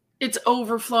and it's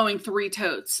overflowing 3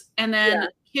 totes. And then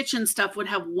kitchen stuff would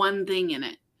have 1 thing in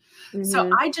it.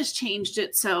 So I just changed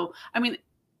it. So, I mean,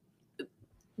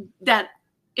 that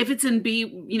if it's in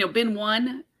bin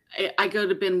 1, I go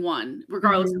to bin 1,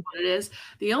 regardless of what it is.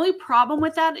 The only problem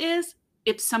with that is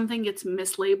if something gets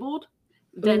mislabeled,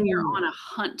 then you're on a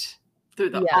hunt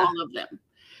through all of them,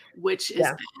 which is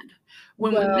bad.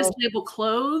 When we mislabel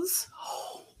clothes,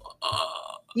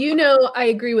 I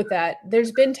agree with that.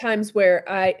 There's been times where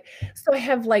I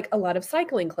have like a lot of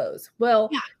cycling clothes. Well,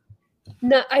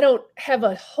 I don't have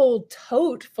a whole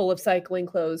tote full of cycling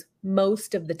clothes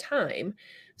most of the time.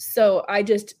 So I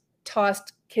just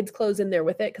tossed kids' clothes in there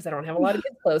with it because I don't have a lot of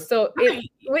kids' clothes. So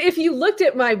if you looked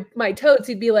at my totes,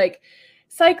 you'd be like,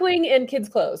 cycling and kids'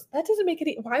 clothes. That doesn't make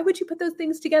it. Why would you put those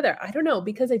things together? I don't know,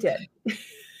 because I did.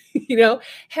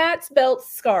 Hats,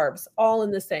 belts, scarves, all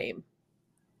in the same.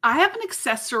 I have an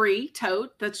accessory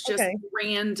tote that's just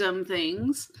random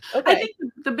things. Okay. I think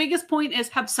the biggest point is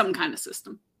have some kind of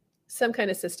system. Some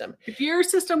kind of system. If your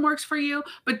system works for you,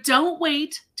 but don't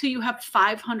wait till you have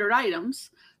 500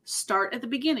 items. Start at the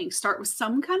beginning. Start with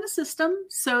some kind of system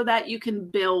so that you can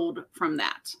build from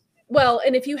that. Well,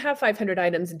 and if you have 500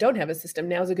 items and don't have a system,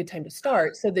 now's a good time to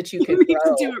start so that you can do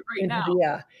it right now.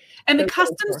 Yeah. And the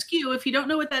custom SKU, if you don't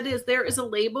know what that is, there is a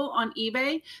label on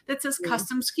eBay that says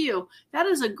custom SKU. That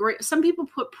is a great, some people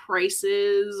put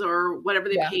prices or whatever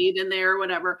they paid in there or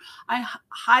whatever. I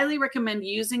highly recommend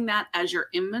using that as your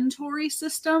inventory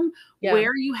system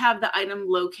where you have the item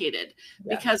located.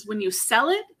 Because when you sell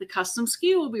it, the custom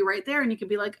SKU will be right there and you can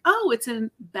be like, oh, it's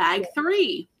in bag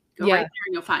 3. Go right there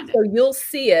and you'll find it. So you'll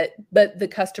see it, but the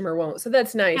customer won't. So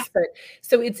that's nice. Yeah. But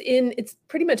so it's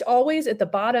pretty much always at the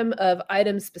bottom of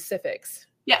item specifics.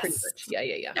 Yes.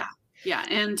 Yeah.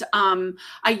 And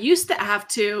I used to have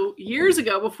to, years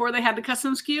ago, before they had the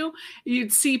custom SKU,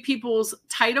 you'd see people's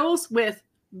titles with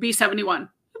B71.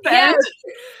 Yes.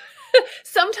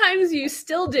 Sometimes you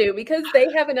still do because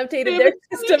they haven't updated their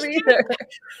system either.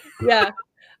 Yeah.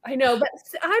 I know, but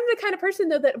I'm the kind of person,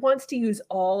 though, that wants to use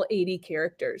all 80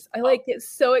 characters. I get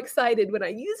so excited when I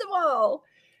use them all.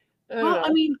 Well,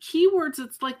 I mean, keywords,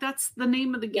 it's like that's the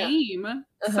name of the game.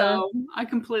 So I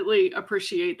completely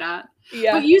appreciate that.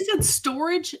 Yeah. But you said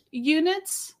storage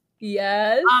units.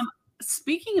 Yes.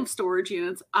 Speaking of storage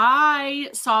units, I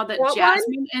saw that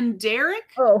Jasmine and Derek.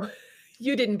 Oh,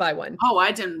 you didn't buy one. Oh,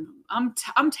 I didn't.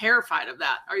 I'm terrified of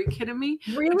that. Are you kidding me?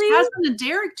 Really? Jasmine and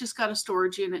Derek just got a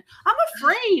storage unit. I'm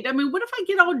afraid. I mean, what if I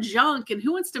get all junk and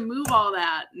who wants to move all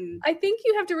that? I think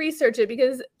you have to research it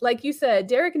because, like you said,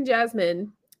 Derek and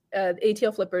Jasmine,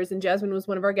 ATL Flippers, and Jasmine was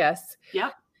one of our guests.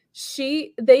 Yep.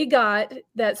 They got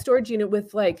that storage unit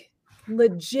with like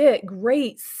legit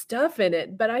great stuff in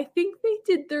it, but I think they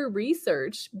did their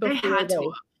research before they had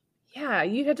to. Yeah,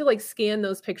 you had to like scan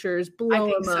those pictures, blow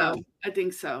them up. I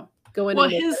think so. Well,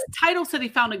 his title said he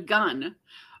found a gun,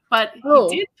 but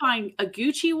he did find a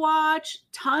Gucci watch,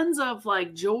 tons of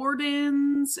like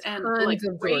Jordans and like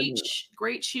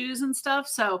great shoes and stuff.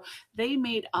 So they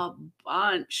made a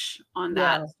bunch on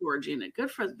that storage unit.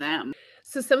 Good for them.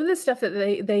 So some of the stuff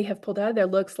that they have pulled out of there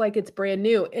looks like it's brand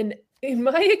new. And in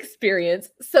my experience,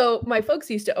 so my folks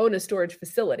used to own a storage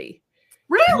facility.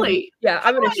 Really? Yeah,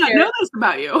 I'm going to share. I know this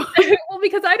about you. Well,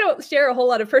 because I don't share a whole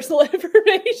lot of personal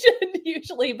information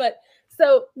usually, but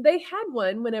so they had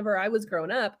one whenever I was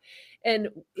growing up. And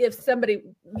if somebody,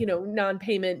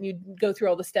 non-payment, you go through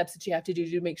all the steps that you have to do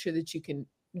to make sure that you can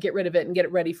get rid of it and get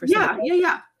it ready for somebody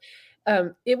else. Yeah.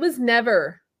 It was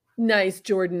never nice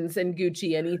Jordans and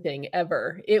Gucci anything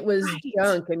ever. It was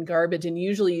junk and garbage, and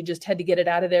usually you just had to get it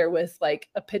out of there with like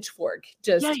a pitchfork.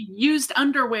 Used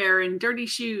underwear and dirty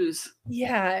shoes.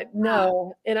 Yeah,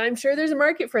 no. And I'm sure there's a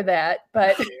market for that,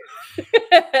 but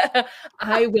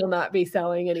I will not be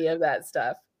selling any of that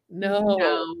stuff. No,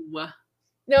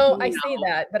 I say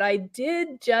that, but I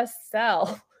did just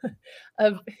sell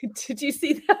did you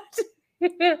see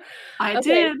that? I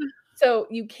did. So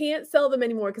you can't sell them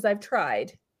anymore because I've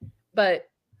tried, but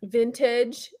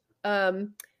vintage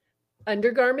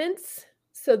undergarments.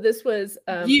 So this was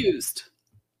used.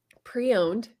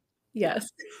 Pre-owned.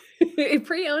 Yes.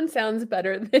 Pre-owned sounds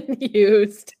better than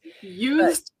used.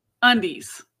 Used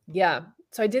undies. Yeah.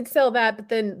 So I did sell that, but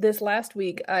then this last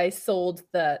week I sold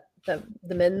the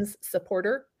men's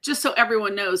supporter. Just so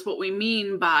everyone knows what we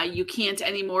mean by you can't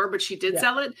anymore, but she did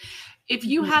sell it. If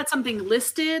you had something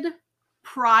listed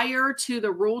prior to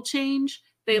the rule change,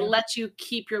 they let you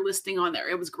keep your listing on there.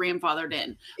 It was grandfathered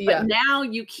in. But now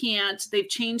you can't. They've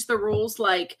changed the rules.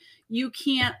 Like you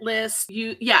can't list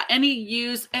any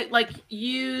used,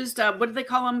 what do they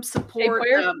call them? Support,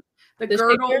 the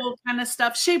girdle shapewear? Kind of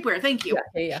stuff. Shapewear. Thank you.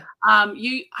 Yeah.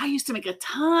 I used to make a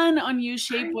ton on used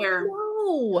shapewear.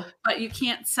 But you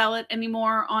can't sell it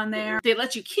anymore on there. They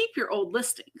let you keep your old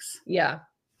listings. Yeah.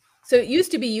 So it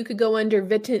used to be you could go under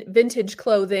vintage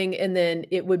clothing and then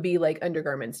it would be like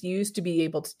undergarments. You used to be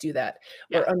able to do that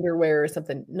or underwear or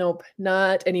something. Nope,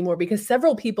 not anymore, because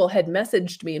several people had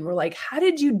messaged me and were like, how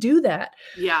did you do that?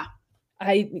 Yeah.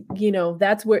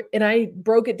 That's where, and I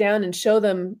broke it down and show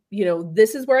them,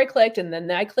 this is where I clicked and then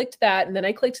I clicked that and then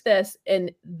I clicked this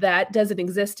and that doesn't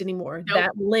exist anymore. Nope.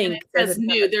 That link says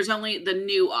new. There's only the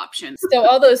new option. So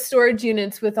all those storage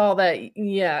units with all that.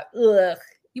 Yeah. Ugh.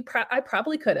 I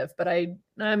probably could have, but I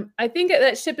think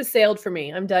that ship has sailed for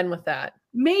me. I'm done with that.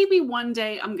 Maybe one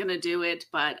day I'm going to do it,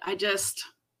 but I'm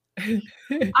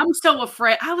so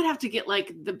afraid. I would have to get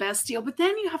like the best deal, but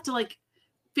then you have to like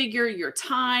figure your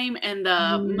time and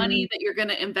the money that you're going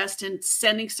to invest in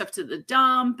sending stuff to the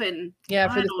dump. And for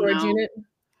the storage unit.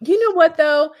 You know what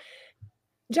though?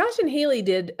 Josh and Haley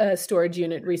did a storage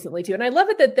unit recently too. And I love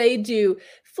it that they do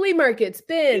flea markets,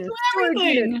 bins, storage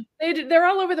units. They're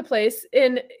all over the place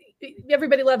and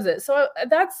everybody loves it. So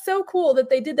that's so cool that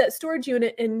they did that storage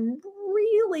unit and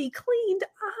really cleaned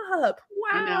up.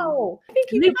 Wow. I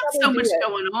think they've got so much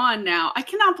going on now. I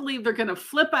cannot believe they're going to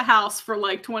flip a house for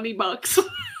like $20.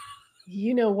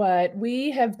 You know what?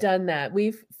 We have done that.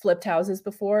 We've flipped houses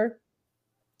before.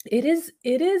 It is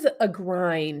a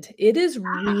grind. It is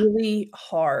really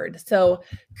hard. So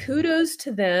kudos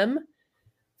to them.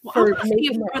 Are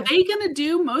they going to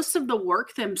do most of the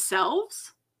work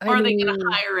themselves? Or are they going to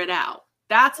hire it out?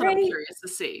 That's what I'm curious to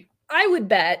see. I would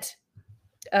bet,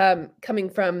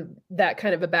 coming from that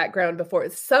kind of a background before,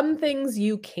 some things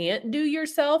you can't do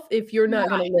yourself if you're not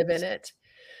going to live in it.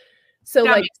 So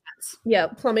that makes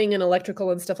sense. Plumbing and electrical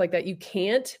and stuff like that, you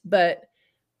can't, but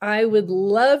I would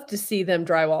love to see them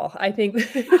drywall. I think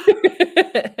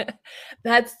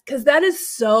that's because that is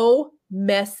so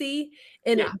messy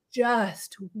and it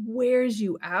just wears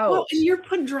you out. Well, and you're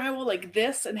putting drywall like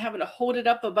this and having to hold it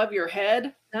up above your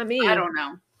head. Not me. I don't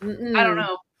know. I don't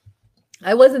know.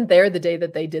 I wasn't there the day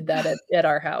that they did that at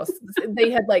our house. They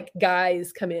had like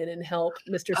guys come in and help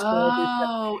Mr. Squirrel.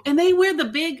 Oh, and they wear the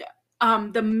big,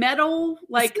 the metal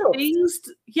like things.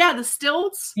 Yeah, the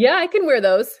stilts. Yeah, I can wear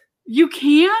those. You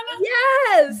can?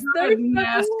 Yes.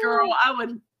 Goodness, girl.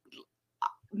 I'd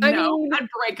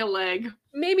break a leg.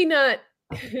 Maybe not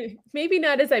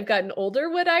as I've gotten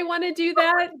older would I want to do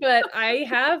that, but I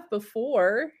have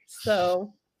before.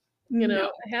 So, I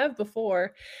have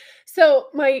before. So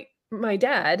my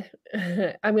dad,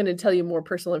 I'm going to tell you more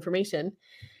personal information.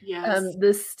 Yes.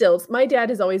 The stilts. My dad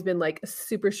has always been like a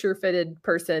super sure-footed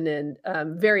person and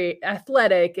very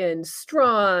athletic and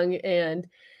strong. And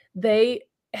they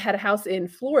had a house in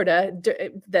Florida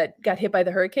that got hit by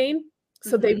the hurricane.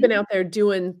 So they've been out there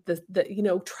doing the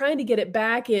trying to get it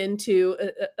back into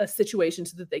a situation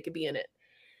so that they could be in it.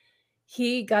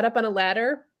 He got up on a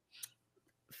ladder,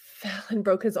 fell and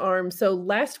broke his arm. So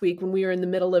last week when we were in the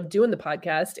middle of doing the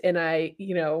podcast and I'm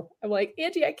like,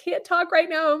 Angie, I can't talk right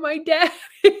now. And my dad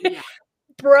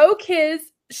broke his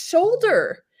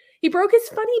shoulder. He broke his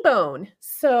funny bone.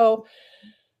 So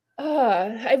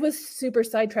I was super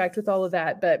sidetracked with all of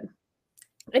that, but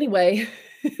Anyway.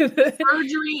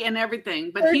 Surgery and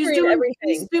everything, but he's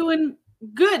everything. doing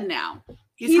good now.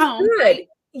 He's home, good. right?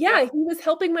 Yeah, he was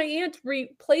helping my aunt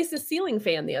replace a ceiling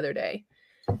fan the other day.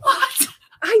 What?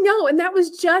 I know, and that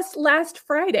was just last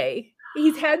Friday.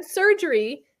 He's had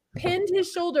surgery, pinned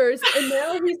his shoulders, and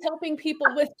now he's helping people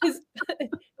with his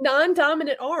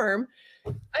non-dominant arm.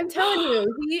 I'm telling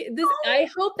you, I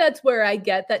hope that's where I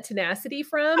get that tenacity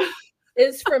from,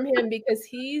 is from him, because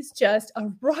he's just a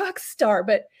rock star.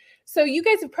 But so you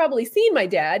guys have probably seen my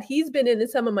dad. He's been in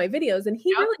some of my videos, and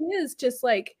he really is just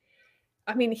like,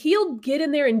 I mean, he'll get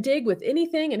in there and dig with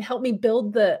anything and help me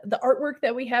build the artwork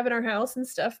that we have in our house and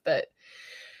stuff. But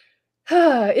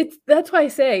that's why I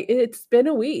say it's been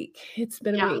a week. It's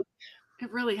been a week.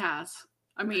 It really has.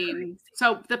 I mean,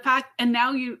 so the fact, and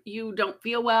now you don't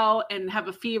feel well and have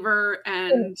a fever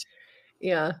and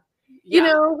you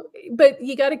know, but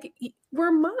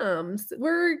we're moms.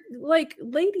 We're like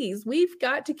ladies. We've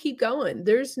got to keep going.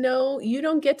 You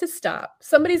don't get to stop.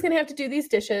 Somebody's going to have to do these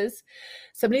dishes.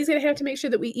 Somebody's going to have to make sure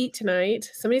that we eat tonight.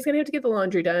 Somebody's going to have to get the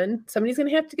laundry done. Somebody's going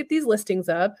to have to get these listings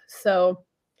up. So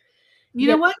you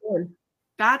know what?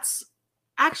 That's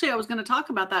actually, I was going to talk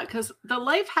about that, because the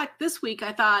life hack this week,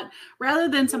 I thought, rather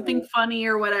than something funny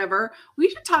or whatever, we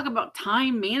should talk about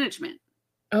time management.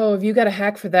 Oh, if you got a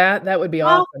hack for that, that would be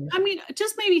awesome. I mean,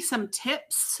 just maybe some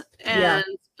tips and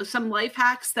some life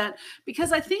hacks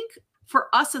because I think for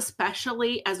us,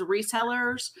 especially as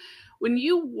resellers, when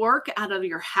you work out of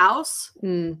your house,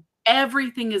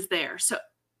 everything is there. So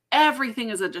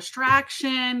everything is a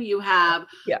distraction. You have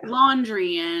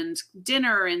laundry and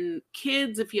dinner and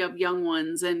kids if you have young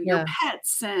ones, and your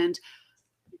pets, and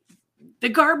the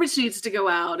garbage needs to go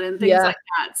out and things like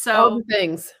that. So all the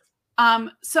things.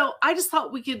 So I just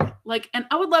thought we could and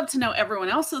I would love to know everyone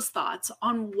else's thoughts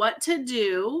on what to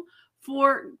do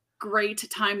for great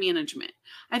time management.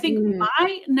 I think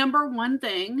my number one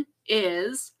thing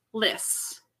is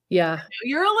lists. Yeah.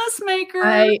 You're a list maker.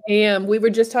 I am. We were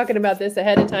just talking about this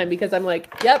ahead of time, because I'm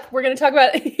like, yep, we're going to talk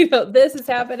about, this is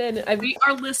happening. We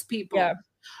are list people. Yeah.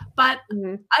 But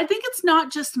I think it's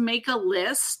not just make a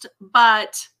list,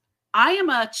 but I am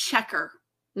a checker.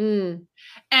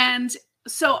 And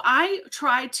so I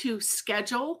try to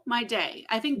schedule my day.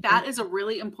 I think that is a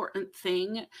really important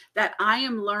thing that I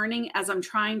am learning as I'm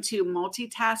trying to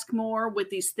multitask more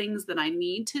with these things that I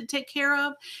need to take care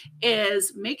of,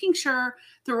 is making sure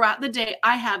throughout the day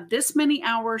I have this many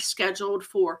hours scheduled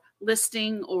for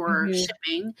listing or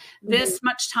shipping, this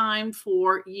much time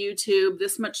for YouTube,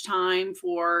 this much time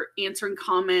for answering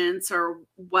comments or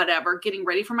whatever, getting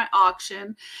ready for my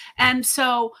auction. And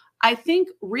so I think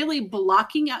really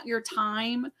blocking out your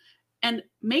time and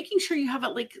making sure you have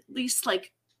at least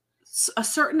a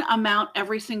certain amount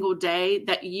every single day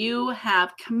that you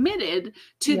have committed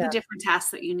to the different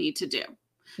tasks that you need to do.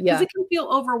 Because it can feel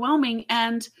overwhelming,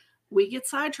 and we get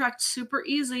sidetracked super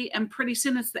easy, and pretty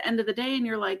soon it's the end of the day and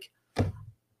you're like,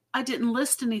 I didn't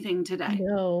list anything today.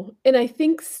 No. And I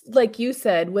think, like you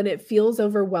said, when it feels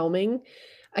overwhelming,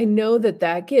 I know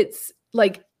that gets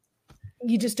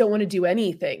you just don't want to do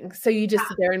anything. So you just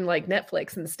sit there and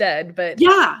Netflix instead. But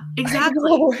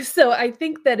exactly. So I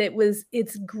think that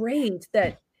it's great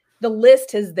that the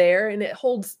list is there and it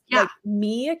holds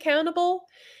me accountable,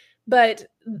 but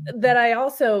that I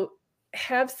also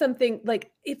have something,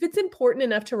 if it's important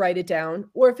enough to write it down,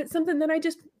 or if it's something that I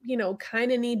just,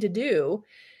 kind of need to do,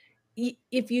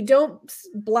 if you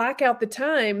block out the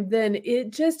time, then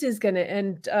it just is going to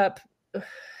end up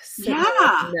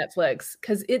Netflix,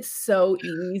 because it's so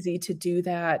easy to do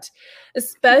that,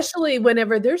 especially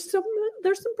whenever there's some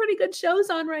pretty good shows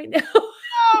on right now.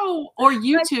 Or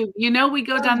YouTube. We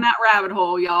go down that rabbit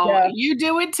hole, y'all. Yeah. You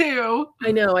do it too.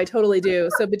 I know, I totally do.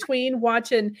 So between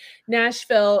watching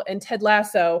Nashville and Ted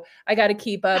Lasso, I got to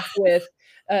keep up with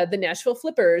the Nashville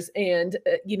Flippers and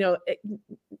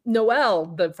Noelle,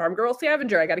 the farm girl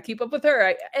scavenger. I got to keep up with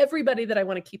her. Everybody that I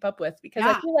want to keep up with, because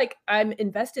I feel like I'm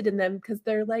invested in them, because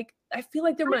they're I feel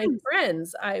like they're my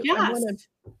friends.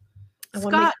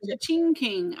 Scott Ching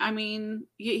King. I mean,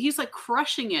 he's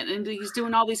crushing it, and he's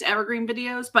doing all these evergreen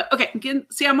videos. But okay,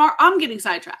 I'm getting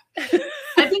sidetracked.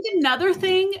 I think another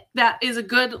thing that is a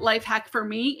good life hack for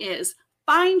me is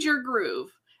find your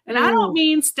groove. And I don't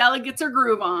mean Stella gets her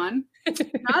groove on,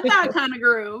 not that kind of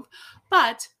groove,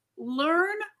 but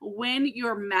learn when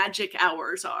your magic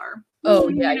hours are. Oh,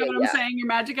 you know what I'm saying? Your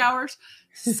magic hours.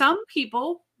 Some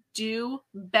people do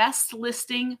best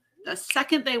listing the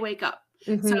second they wake up.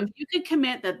 So if you could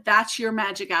commit that that's your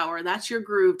magic hour, that's your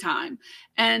groove time,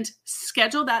 and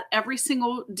schedule that every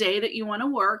single day that you want to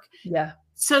work,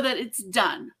 so that it's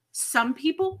done. Some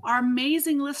people are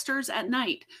amazing listers at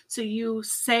night. So you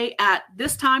say at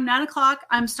this time, 9:00,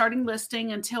 I'm starting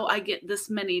listing until I get this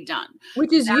many done.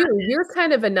 Which is you. You're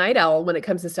kind of a night owl when it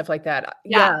comes to stuff like that.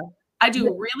 Yeah. I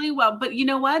do really well. But you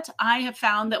know what? I have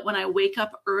found that when I wake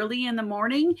up early in the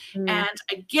morning and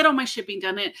I get all my shipping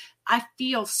done, I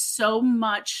feel so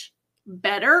much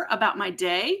better about my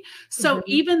day. So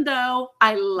even though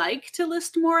I like to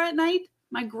list more at night,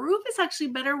 my groove is actually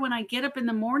better when I get up in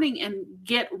the morning and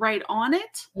get right on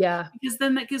it. Yeah. Because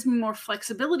then that gives me more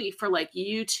flexibility for like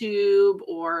YouTube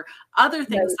or other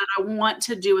things that I want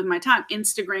to do with my time,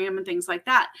 Instagram and things like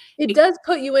that. It does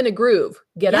put you in a groove.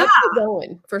 Get up and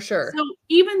going, for sure. So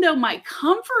even though my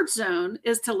comfort zone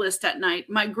is to list at night,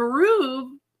 my groove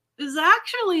is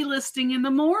actually listing in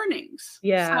the mornings.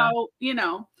 Yeah. So,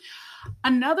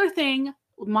 another thing,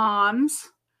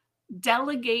 moms,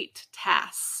 delegate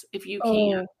tasks if you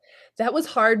can. That was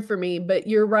hard for me, but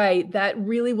you're right. That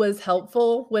really was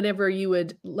helpful whenever you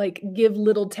would like give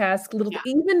little tasks,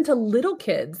 even to little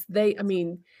kids.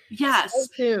 Yes. So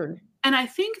soon. And I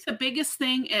think the biggest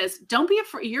thing is don't be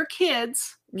afraid. Your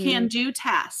kids can do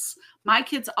tasks. My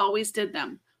kids always did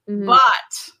them,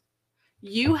 but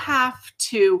you have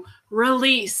to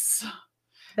release.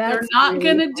 They're not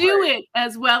going to do it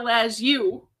as well as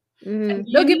you.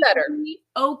 They'll get better. Be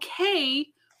okay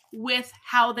with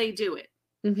how they do it.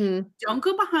 Don't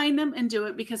go behind them and do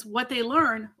it, because what they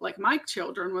learn, like my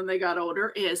children when they got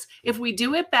older, is if we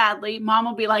do it badly, mom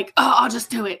will be like, "Oh, I'll just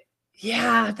do it."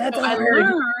 Yeah, that's so hard.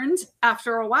 I learned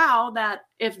after a while that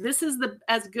if this is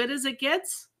as good as it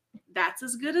gets, that's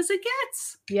as good as it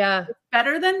gets. Yeah. It's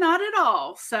better than not at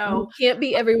all. So we can't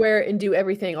be everywhere and do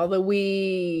everything, although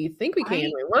we think we can,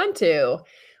 we want to.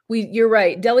 You're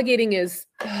right. Delegating is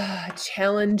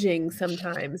challenging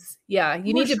sometimes. Yeah.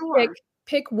 You need to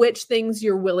pick which things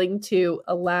you're willing to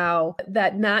allow,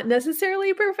 that not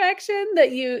necessarily perfection that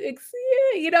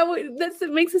that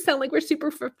makes it sound like we're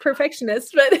super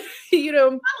perfectionists, but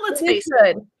let's face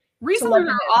it. Resellers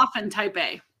are often type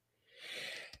A.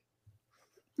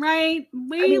 Right?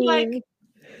 We like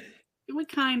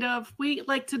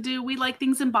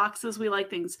things in boxes. We like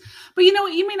things. But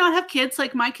you may not have kids.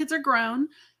 Like my kids are grown.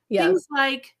 Yeah. Things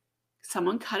like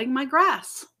someone cutting my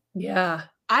grass. Yeah.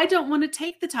 I don't want to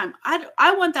take the time.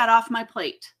 I want that off my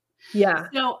plate. Yeah.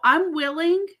 So I'm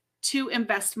willing to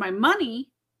invest my money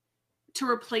to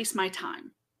replace my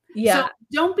time. Yeah. So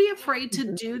don't be afraid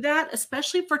to do that,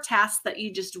 especially for tasks that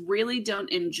you just really don't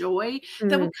enjoy,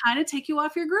 that will kind of take you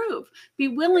off your groove. Be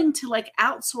willing to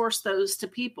outsource those to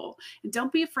people. And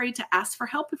don't be afraid to ask for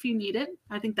help if you need it.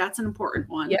 I think that's an important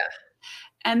one. Yeah.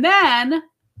 And then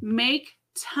make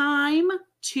time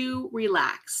to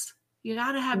relax. You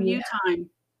got to have you time.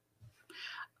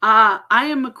 I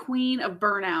am a queen of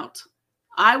burnout.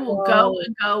 I will go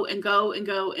and go and go and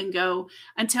go and go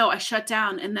until I shut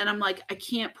down. And then I'm like, I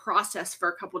can't process for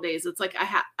a couple of days. It's like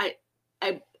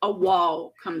a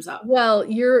wall comes up. Well,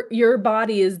 your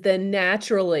body is then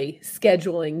naturally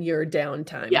scheduling your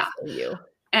downtime for you.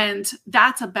 And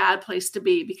that's a bad place to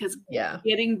be, because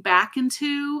getting back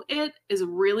into it is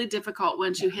really difficult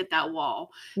once you hit that wall.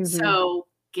 So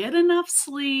get enough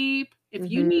sleep. If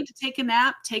you need to take a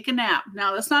nap, take a nap.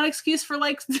 Now, that's not an excuse for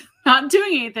not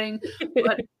doing anything,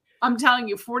 but I'm telling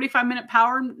you, 45-minute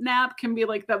power nap can be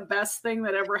the best thing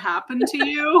that ever happened to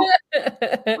you.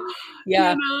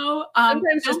 Yeah.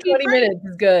 Sometimes just 20 minutes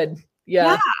is good.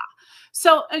 Yeah.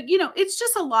 So, it's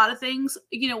just a lot of things.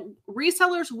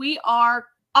 Resellers, we are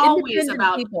always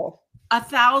about people.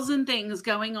 1,000 things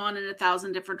going on in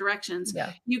 1,000 different directions.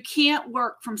 Yeah. You can't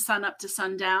work from sun up to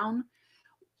sundown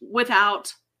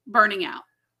without burning out.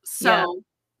 So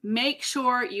make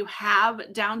sure you have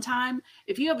downtime.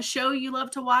 If you have a show you love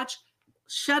to watch,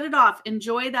 shut it off.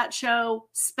 Enjoy that show.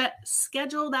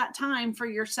 Schedule that time for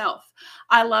yourself.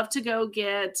 I love to go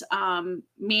get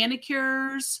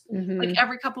manicures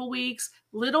every couple weeks,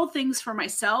 little things for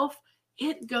myself.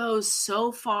 It goes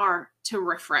so far to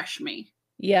refresh me.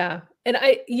 Yeah. And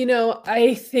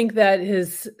I think that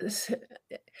is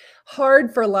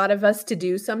hard for a lot of us to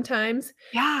do sometimes.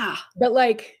 Yeah. But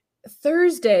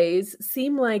Thursdays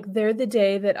seem like they're the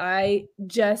day that I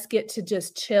just get to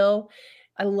just chill.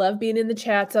 I love being in the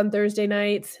chats on Thursday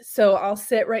nights. So I'll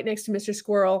sit right next to Mr.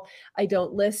 Squirrel. I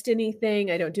don't list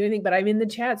anything. I don't do anything, but I'm in the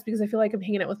chats because I feel like I'm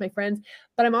hanging out with my friends.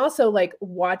 But I'm also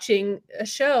watching a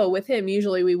show with him.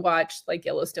 Usually we watch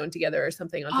Yellowstone together or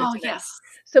something on Thursday night. Yes.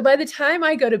 So by the time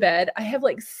I go to bed, I have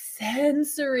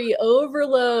sensory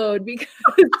overload because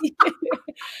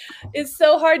it's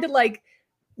so hard to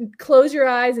close your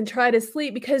eyes and try to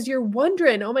sleep because you're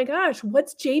wondering, oh my gosh,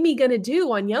 what's Jamie going to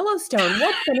do on Yellowstone?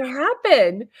 What's going to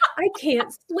happen? I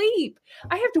can't sleep.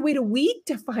 I have to wait a week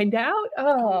to find out.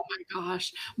 Oh my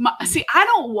gosh. See, I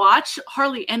don't watch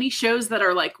hardly any shows that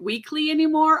are like weekly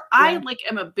anymore. Yeah. I like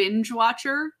am a binge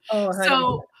watcher. Oh, 100%.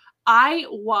 So I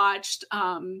watched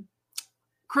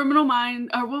Criminal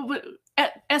Minds or what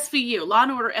SVU, Law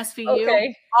and Order SVU.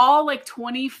 Okay. All like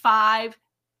 25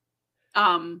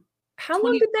 how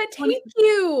long did that take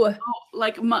you?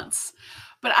 Like months.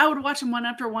 But I would watch them one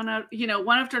after one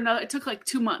after another. It took like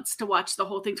 2 months to watch the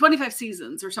whole thing, 25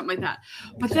 seasons or something like that.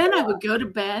 But then I would go to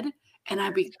bed and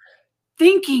I'd be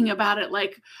thinking about it,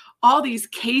 like all these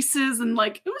cases, and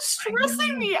like it was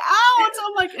stressing me out. So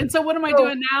I'm like, and so what am I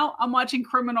doing now? I'm watching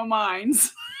Criminal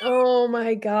Minds. Oh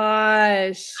my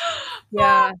gosh.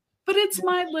 Yeah. But it's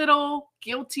my little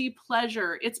guilty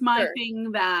pleasure. It's my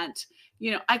thing that,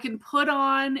 I can put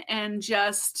on and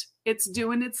just, it's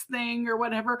doing its thing or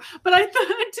whatever. But I do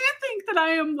think that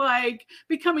I am like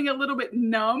becoming a little bit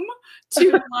numb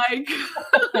to like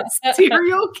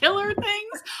serial killer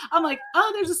things. I'm like,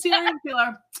 oh, there's a serial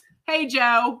killer. Hey,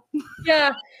 Joe.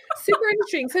 Yeah, super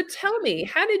interesting. So tell me,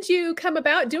 how did you come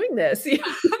about doing this?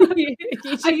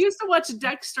 I used to watch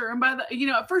Dexter, and by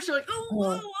the, at first you're like, oh,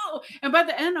 whoa. And by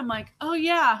the end, I'm like, oh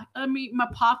yeah, I'm eating my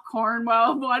popcorn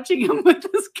while I'm watching him with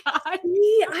this guy.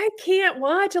 Me, I can't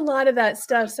watch a lot of that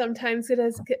stuff sometimes.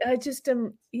 I just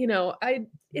am,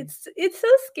 it's so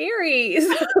scary.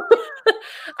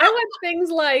 I watch things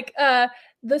like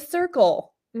The Circle.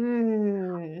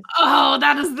 Oh,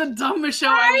 that is the dumbest show.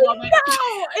 I love it.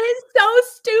 It's so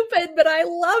stupid, but I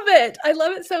love it. I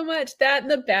love it so much. That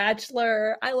and The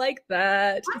Bachelor. I like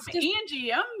that.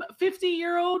 Angie, I'm a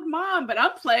 50-year-old mom, but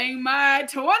I'm playing my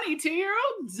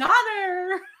 22-year-old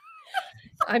daughter.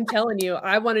 I'm telling you,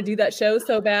 I want to do that show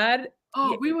so bad.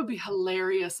 Oh, we would be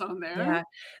hilarious on there. Yeah.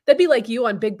 That'd be like you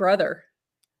on Big Brother.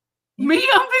 Me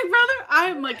on Big Brother?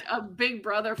 I'm like a Big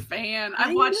Brother fan.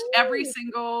 I've watched every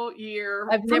single year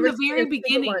from the very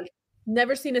beginning.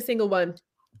 Never seen a single one.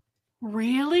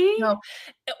 Really? No.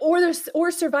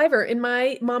 Or Survivor. In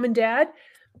my mom and dad,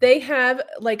 they have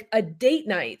like a date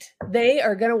night. They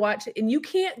are going to watch it, and you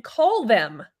can't call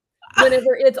them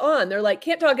whenever it's on. They're like,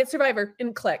 can't talk, it's Survivor,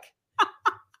 and click.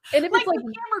 And if like, it's like,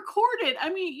 you can't record it.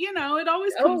 I mean, it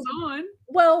always comes on.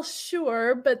 Well,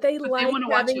 sure, but they like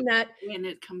having that when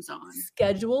it comes on.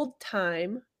 Scheduled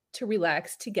time to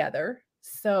relax together.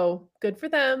 So good for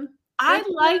them. I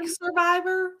like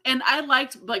Survivor, and I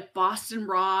liked like Boston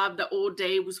Rob, the old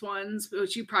Dave's ones,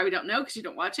 which you probably don't know because you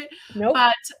don't watch it. Nope.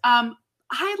 But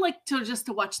I like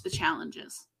to watch the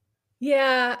challenges.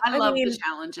 Yeah. I love the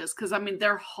challenges because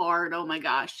they're hard. Oh my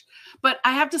gosh. But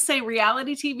I have to say,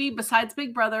 reality TV, besides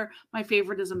Big Brother, my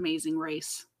favorite is Amazing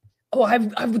Race. Oh, I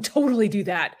would totally do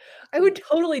that.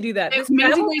 Amazing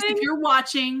Race, if you're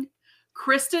watching,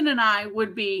 Kristen and I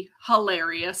would be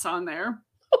hilarious on there.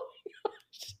 Oh my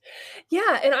gosh.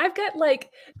 Yeah. And I've got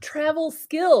like travel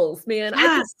skills, man.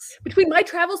 Yes. Between my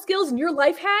travel skills and your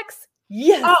life hacks.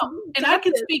 Yes. Oh, and I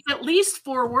can speak at least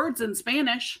 4 words in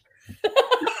Spanish.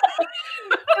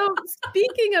 So,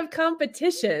 speaking of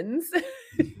competitions,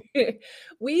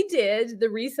 we did the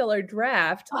reseller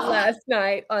draft last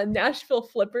night on Nashville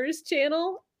Flippers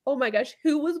channel. Oh my gosh,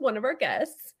 who was one of our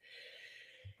guests?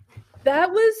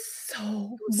 That was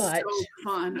so much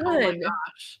fun. Oh my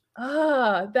gosh.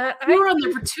 We were on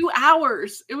there for 2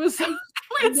 hours. It was so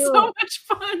much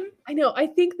fun. I know. I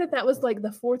think that was like the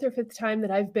 4th or 5th time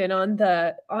that I've been on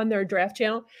their draft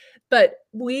channel. But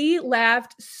we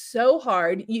laughed so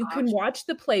hard. You can watch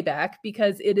the playback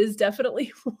because it is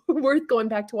definitely worth going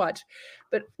back to watch.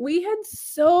 But we had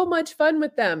so much fun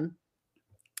with them.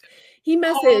 He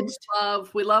messaged.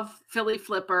 We love Philly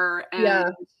Flipper.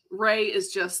 And Ray is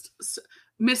just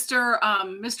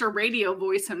Mr. Radio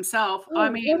Voice himself.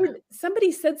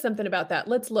 Somebody said something about that.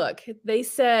 Let's look. They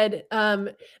said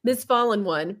Ms. Fallen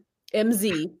One.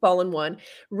 MZ, Fallen One,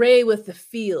 Ray with the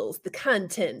feels, the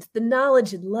content, the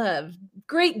knowledge and love.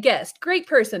 Great guest, great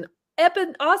person.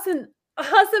 Awesome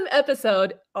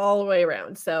episode all the way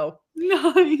around. So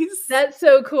nice. That's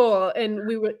so cool.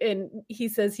 And he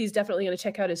says he's definitely going to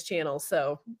check out his channel.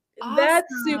 So that's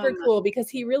super cool because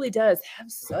he really does have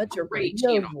such a great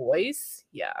voice.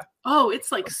 Yeah. Oh,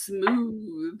 it's like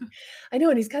smooth. I know.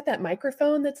 And he's got that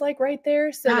microphone that's like right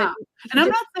there. So and I'm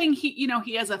not saying he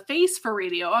has a face for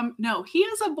radio. No, he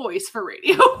has a voice for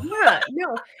radio. Yeah.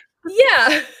 No.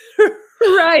 Yeah.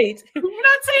 Right. I'm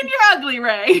not saying you're ugly,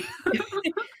 Ray.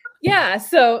 Yeah.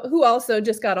 So who also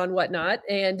just got on Whatnot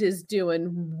and is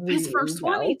doing his first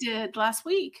one he did last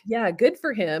week. Yeah. Good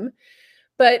for him.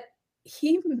 But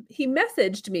he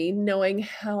messaged me knowing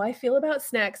how I feel about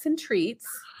snacks and treats.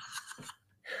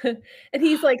 And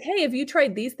he's like, "Hey, have you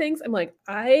tried these things?" I'm like,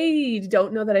 "I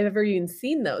don't know that I've ever even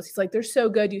seen those." He's like, "They're so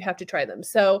good, you have to try them."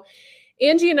 So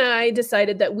Angie and I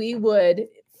decided that we would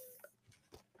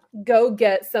go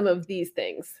get some of these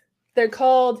things. They're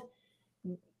called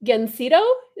Gansito.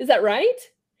 Is that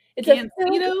right? It's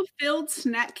Gansito filled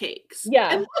snack cakes.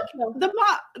 Yeah. And look,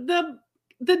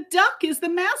 the duck is the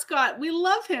mascot. We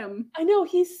love him. I know,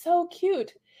 he's so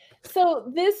cute.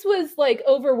 So this was like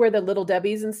over where the Little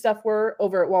Debbie's and stuff were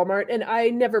over at Walmart, and I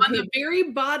never on the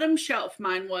very bottom shelf.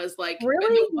 Mine was like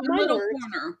really in the little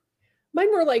corner.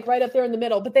 Mine were like right up there in the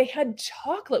middle, but they had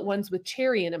chocolate ones with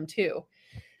cherry in them too.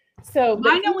 So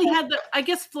mine only had I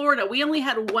guess Florida. We only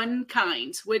had one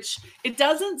kind, which it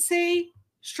doesn't say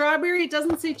strawberry. It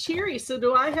doesn't say cherry. So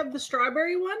do I have the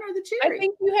strawberry one or the cherry? I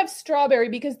think you have strawberry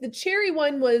because the cherry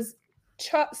one was.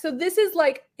 So this is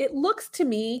like, it looks to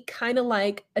me kind of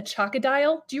like a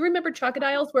Chocodile. Do you remember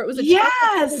Chocodiles where it was a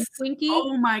chocolate Twinkie?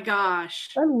 Oh my gosh.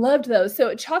 I loved those. So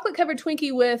a chocolate covered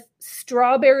Twinkie with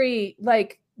strawberry,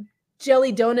 like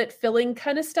jelly donut filling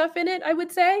kind of stuff in it, I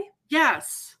would say.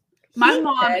 Yes. My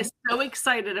mom is so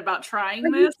excited about trying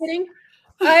this. Are you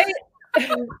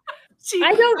kidding?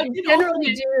 I don't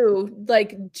generally do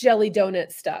like jelly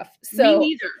donut stuff. So me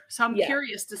neither. So I'm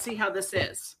curious to see how this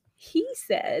is. He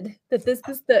said that this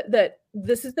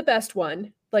is the best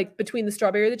one, like between the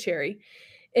strawberry and the cherry.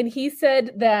 And he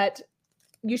said that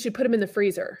you should put them in the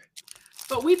freezer.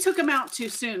 But we took them out too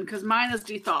soon because mine is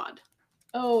de-thawed.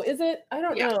 Oh, is it? I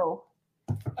don't know.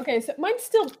 Okay, so mine's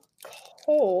still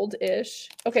cold-ish.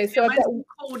 Okay, so mine's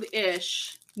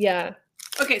cold-ish. Yeah.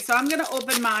 Okay, so I'm going to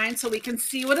open mine so we can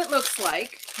see what it looks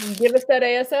like. Give us that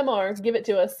ASMR. Give it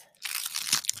to us.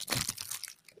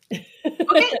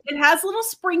 Okay, it has little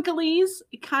sprinklies.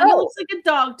 It kind of looks like a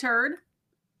dog turd.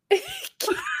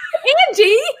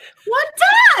 Angie, what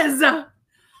does? Look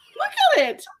at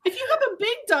it. If you have a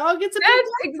big dog, it's a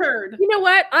big dog turd. You know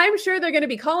what? I'm sure they're going to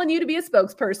be calling you to be a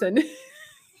spokesperson.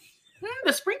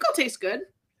 The sprinkle tastes good.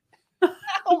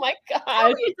 Oh my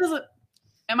gosh.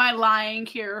 Am I lying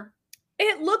here?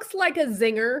 It looks like a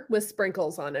zinger with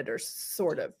sprinkles on it, or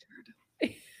sort of.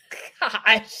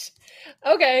 Gosh.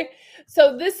 Okay.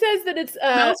 So this says that it's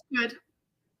smells good.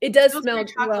 It does smell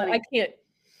well. I can't.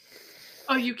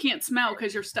 Oh, you can't smell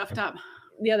because you're stuffed up.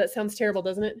 Yeah, that sounds terrible,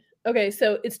 doesn't it? Okay,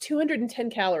 so it's 210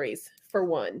 calories for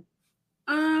one.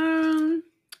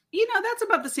 That's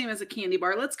about the same as a candy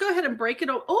bar. Let's go ahead and break it.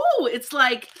 Oh, it's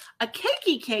like a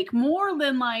cakey cake, more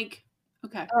than like.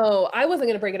 Okay. Oh, I wasn't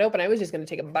going to break it open. I was just going to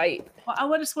take a bite.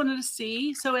 Well, I just wanted to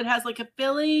see. So it has like a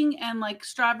filling and like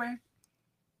strawberry.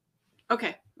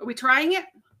 Okay. Are we trying it?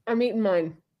 I'm eating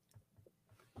mine.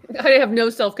 I have no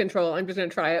self-control. I'm just going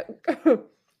to try it.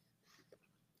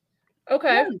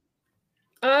 Okay.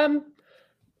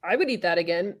 I would eat that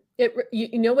again.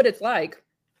 You know what it's like?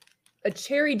 A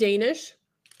cherry Danish.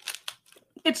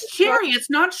 It's cherry. It's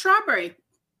not strawberry.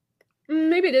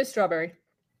 Maybe it is strawberry.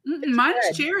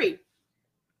 Mine's cherry.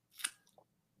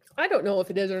 I don't know if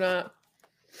it is or not.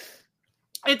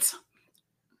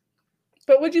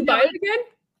 But would you buy it again?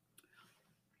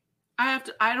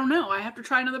 I don't know. I have to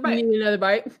try another bite. You need another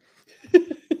bite?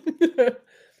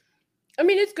 I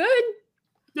mean, it's good.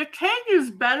 The cake is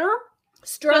better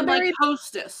than like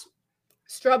Hostess.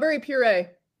 Strawberry puree.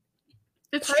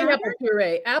 It's pineapple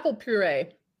puree. Apple puree.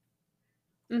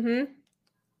 Mm-hmm.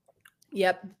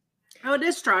 Yep. Oh, it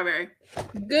is strawberry.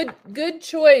 Good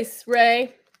choice,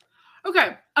 Ray.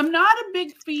 Okay. I'm not a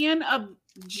big fan of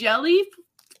jelly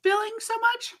filling so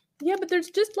much. Yeah, but there's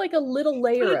just like a little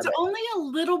layer of it. It's only a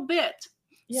little bit.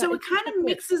 Yeah, so it kind of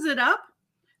mixes it up.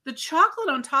 The chocolate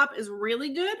on top is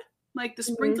really good. Like the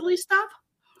sprinkly stuff.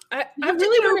 I have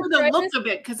to get over the look of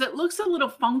it because it looks a little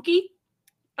funky.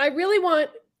 I really want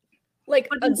like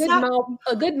a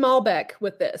good Malbec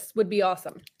with this would be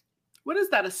awesome. What is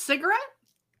that? A cigarette?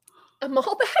 A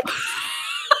Malbec?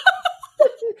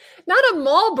 Not a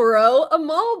Marlboro, a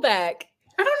Malbec.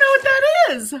 I don't know what that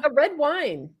is. A red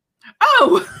wine.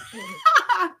 Oh.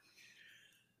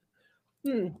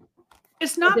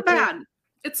 It's not bad.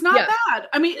 It's not bad.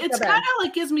 I mean, it's kind of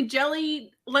like gives me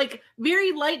jelly, like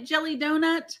very light jelly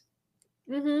donut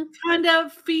kind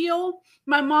of feel.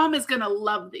 My mom is going to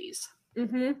love these.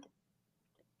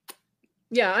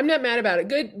 Yeah, I'm not mad about it.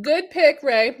 Good pick,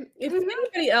 Ray. If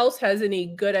anybody else has any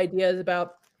good ideas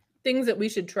about things that we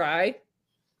should try,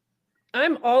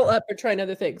 I'm all up for trying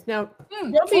other things. Now,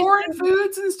 foreign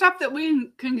foods and stuff that we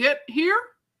can get here.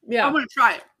 Yeah, I'm going to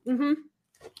try it.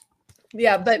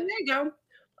 Yeah, but there you go.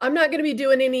 I'm not going to be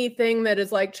doing anything that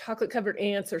is like chocolate covered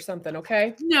ants or something.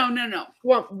 Okay. No.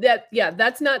 Well,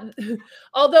 that's not,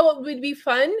 although it would be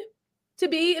fun to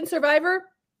be in Survivor,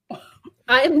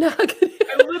 I am not going to.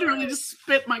 I literally just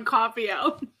spit my coffee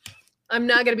out. I'm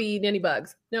not going to be eating any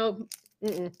bugs. No.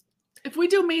 Mm-mm. If we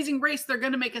do Amazing Race, they're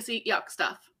going to make us eat yuck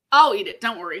stuff. I'll eat it.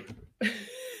 Don't worry.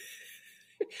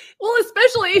 Well,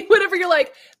 especially whenever you're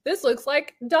like, this looks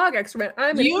like dog excrement.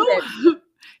 I'm going to eat it.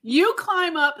 You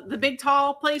climb up the big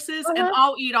tall places and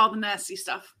I'll eat all the nasty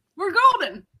stuff. We're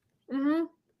golden. Mm-hmm.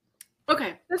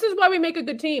 Okay. This is why we make a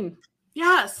good team.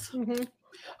 Yes. Mm-hmm.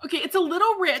 Okay. It's a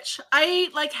little rich. I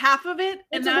ate like half of it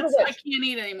and I can't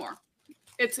eat anymore.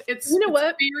 It's you know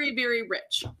what? Very, very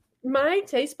rich. My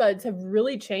taste buds have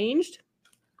really changed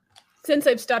since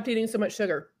I've stopped eating so much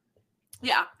sugar.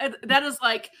 Yeah. That is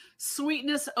like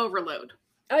sweetness overload.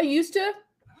 I used to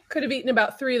could have eaten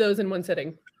about 3 of those in one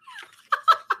sitting.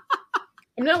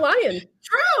 I'm not lying.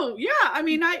 True. Yeah. I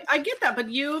mean, I get that, but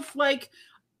you've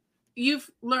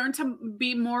learned to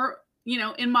be more,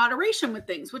 in moderation with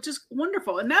things, which is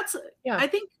wonderful. And that's, I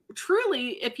think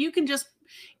truly, if you can just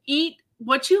eat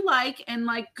what you like and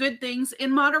like good things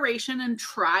in moderation and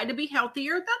try to be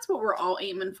healthier, that's what we're all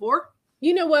aiming for.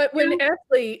 You know what? When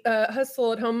Ashley,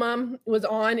 Hustle at Home Mom, was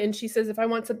on and she says, if I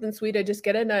want something sweet, I just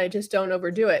get it and I just don't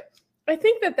overdo it. I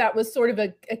think that was sort of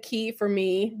a key for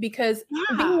me because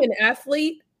being an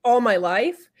athlete all my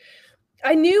life,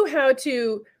 I knew how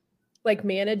to like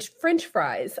manage French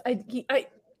fries.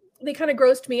 They kind of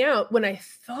grossed me out when I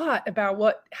thought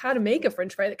about how to make a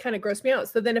French fry. That kind of grossed me out.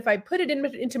 So then if I put it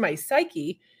into my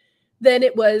psyche, then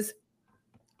it was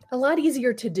a lot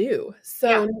easier to do.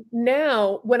 So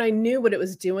now when I knew what it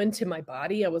was doing to my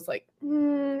body, I was like,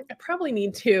 I probably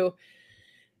need to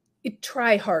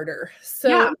try harder.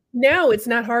 So now it's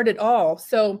not hard at all.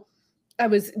 So I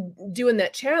was doing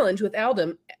that challenge with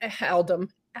Adam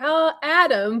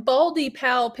Baldy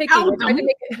Pal Picky. I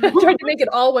tried to make it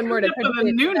all one word. I tried to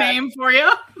a new name for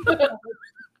you.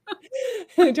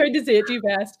 I tried to say it too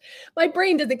fast. My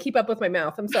brain doesn't keep up with my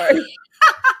mouth. I'm sorry.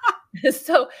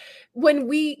 So when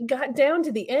we got down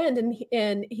to the end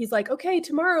and he's like, okay,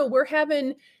 tomorrow we're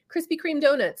having Krispy Kreme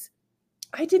donuts.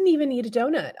 I didn't even eat a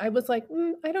donut. I was like,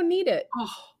 I don't need it.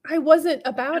 Oh, I wasn't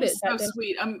about it. So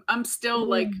sweet. I'm still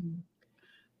like,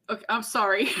 okay, I'm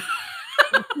sorry.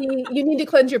 You need to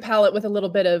cleanse your palate with a little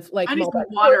bit of like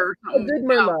water. A good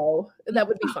Merlot. That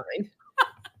would be fine.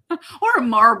 Or a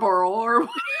Marlboro or what?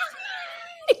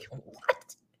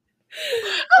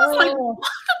 I was like,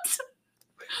 what?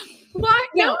 What?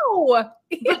 No.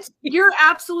 But you're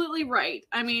absolutely right.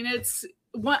 I mean,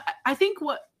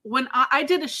 when I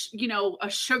did a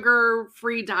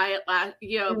sugar-free diet like a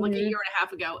year and a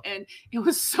half ago, and it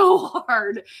was so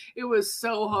hard. It was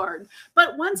so hard.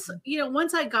 But once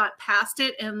I got past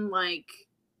it and like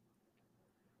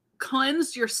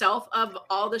cleansed yourself of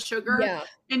all the sugar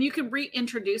and you can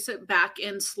reintroduce it back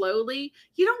in slowly,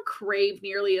 you don't crave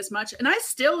nearly as much. And I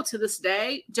still to this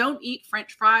day don't eat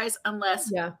French fries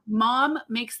unless mom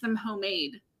makes them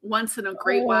homemade. Once in a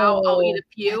great while I'll eat a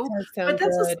few. But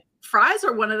that's good. Fries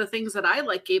are one of the things that I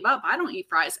like gave up. I don't eat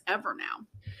fries ever now.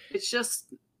 It's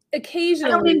just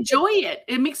occasionally I don't enjoy it.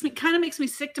 It makes me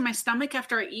sick to my stomach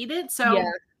after I eat it. So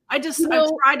I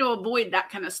try to avoid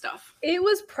that kind of stuff. It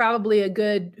was probably a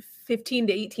good 15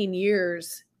 to 18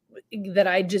 years that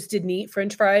I just didn't eat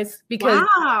French fries because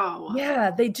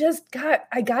I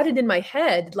got it in my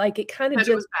head. Like it kind of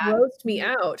just grossed me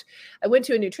out. I went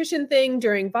to a nutrition thing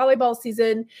during volleyball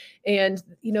season and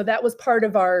that was part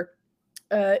of our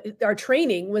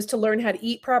training was to learn how to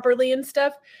eat properly and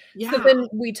stuff. So then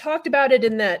we talked about it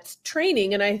in that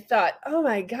training and I thought, oh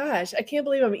my gosh, I can't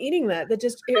believe I'm eating that. It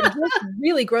just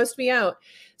really grossed me out.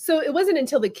 So it wasn't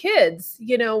until the kids,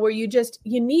 where you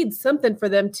need something for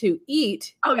them to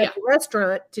eat at the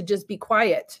restaurant to just be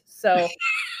quiet. So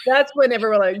that's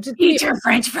whenever we're like, just eat your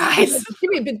French fries.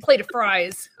 Give me a big plate of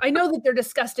fries. I know that they're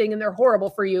disgusting and they're horrible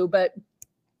for you, but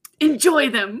enjoy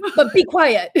them. But be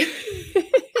quiet.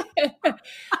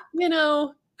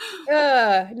 Now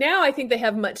I think they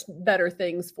have much better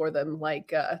things for them,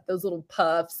 like those little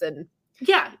puffs and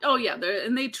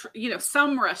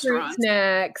some restaurants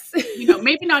snacks.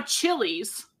 Maybe not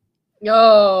Chili's.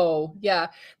 Oh yeah,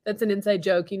 that's an inside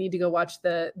joke. You need to go watch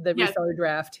the reseller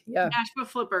draft. Yeah, Nashville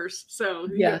Flippers. So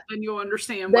then you'll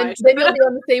understand why. Then you'll be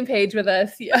on the same page with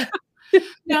us. Yeah.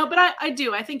 No, but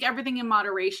I think everything in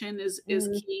moderation is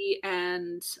key,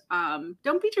 and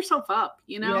don't beat yourself up.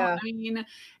 I mean,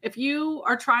 if you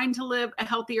are trying to live a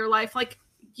healthier life, like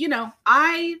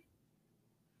I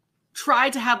try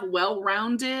to have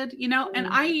well-rounded, and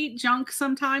I eat junk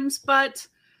sometimes, but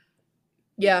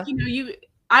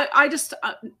I just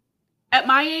at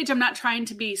my age, I'm not trying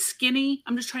to be skinny.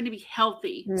 I'm just trying to be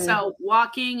healthy. So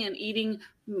walking and eating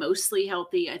mostly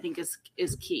healthy, I think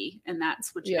is key. And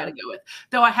that's what you got to go with.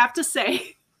 Though I have to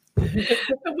say,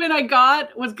 when I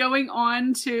was going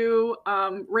on to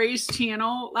Ray's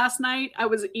channel last night, I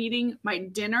was eating my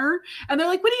dinner and they're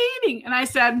like, "What are you eating?" And I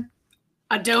said,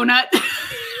 "A donut."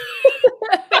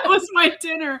 That was my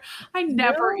dinner. I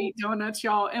never eat donuts,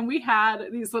 y'all. And we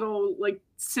had these little like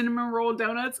cinnamon roll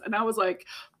donuts. And I was like,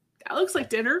 that looks like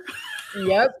dinner.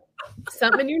 Yep.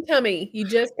 Something in your tummy. You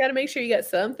just got to make sure you got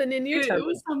something in your tummy. It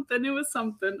was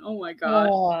something. Oh my God.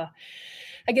 Oh,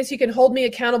 I guess you can hold me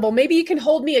accountable. Maybe you can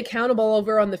hold me accountable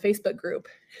over on the Facebook group.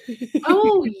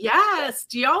 Oh, yes.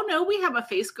 Do y'all know we have a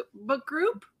Facebook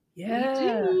group?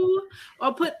 Yeah. We do.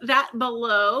 I'll put that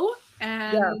below.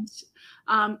 And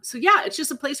so it's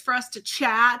just a place for us to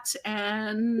chat,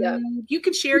 and you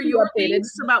can share your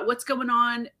things about what's going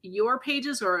on your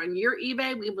pages or on your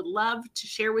eBay. We would love to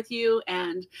share with you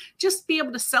and just be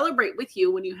able to celebrate with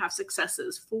you when you have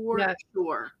successes for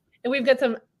sure. And we've got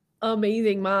some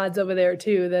amazing mods over there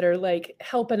too that are like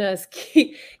helping us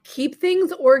keep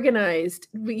things organized,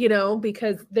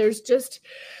 because there's just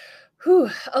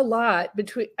a lot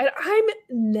between. I'm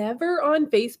never on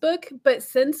Facebook, but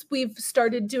since we've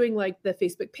started doing like the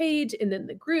Facebook page and then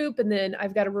the group, and then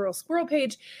I've got a Rural Squirrel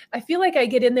page, I feel like I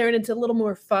get in there and it's a little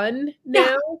more fun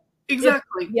now.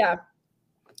 Exactly.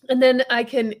 And then I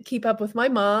can keep up with my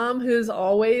mom, who's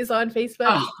always on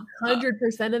Facebook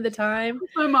 100% of the time.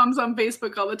 My mom's on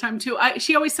Facebook all the time too.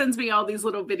 She always sends me all these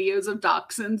little videos of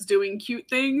dachshunds doing cute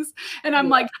things. And I'm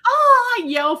like, I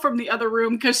yell from the other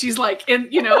room because she's like, I'm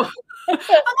like, that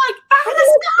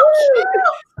is so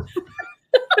cute.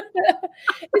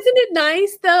 Isn't it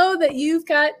nice though that you've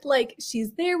got like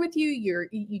she's there with you?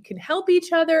 You can help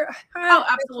each other. Oh,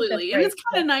 absolutely. And it's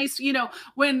kind of nice,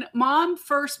 when Mom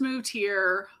first moved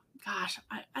here, gosh,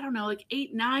 I don't know, like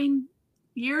 8-9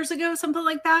 years ago, something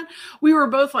like that. We were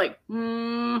both like,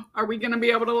 are we going to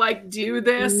be able to like do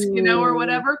this, or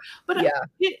whatever? But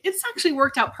it's actually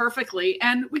worked out perfectly.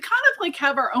 And we kind of like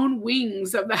have our own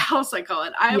wings of the house, I call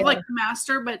it. I have like the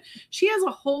master, but she has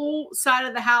a whole side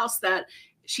of the house that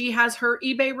she has her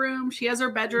eBay room, she has her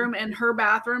bedroom and her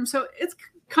bathroom. So it's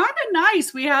kind of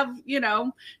nice. We have,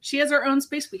 she has her own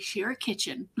space. We share a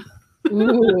kitchen.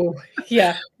 Ooh,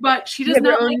 yeah. But she does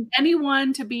not like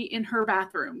anyone to be in her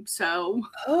bathroom. So,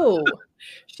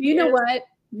 you know what?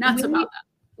 Nuts about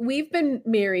that. We've been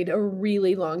married a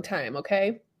really long time.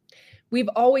 Okay. We've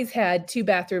always had 2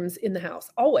 bathrooms in the house,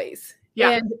 always.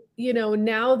 Yeah. And,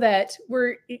 now that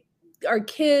our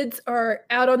kids are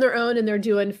out on their own and they're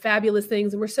doing fabulous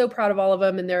things, and we're so proud of all of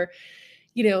them, and they're,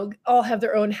 all have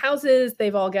their own houses.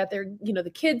 They've all got their,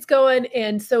 the kids going.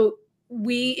 And so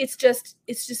it's just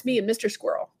me and Mr.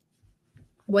 Squirrel.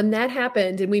 When that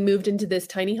happened and we moved into this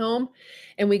tiny home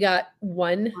and we got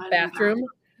one bathroom,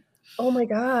 oh my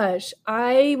gosh,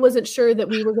 I wasn't sure that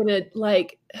we were going to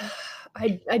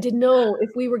I didn't know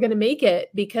if we were going to make it,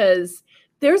 because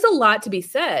there's a lot to be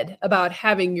said about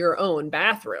having your own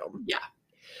bathroom. Yeah.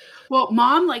 Well,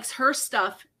 Mom likes her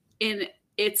stuff in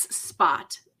its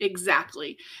spot.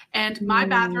 Exactly. And my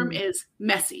bathroom is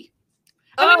messy.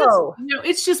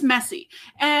 It's just messy,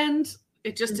 and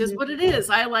it just is what it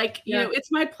is. I like,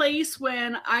 it's my place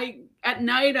when at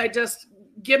night, I just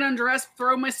get undressed,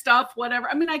 throw my stuff, whatever.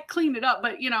 I mean, I clean it up,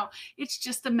 but it's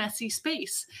just a messy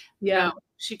space. Yeah.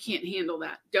 She can't handle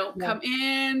that. Don't come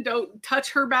in, don't touch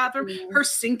her bathroom. Her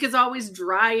sink is always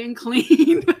dry and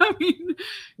clean. I mean,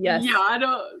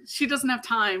 she doesn't have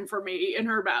time for me in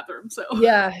her bathroom. So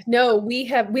no, we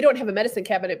don't have a medicine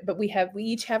cabinet, but we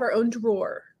each have our own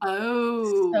drawer.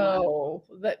 Oh, so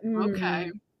that,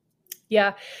 okay.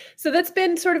 Yeah. So that's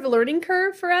been sort of a learning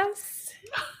curve for us,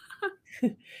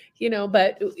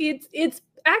 but it's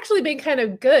actually been kind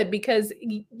of good, because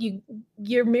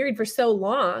you're married for so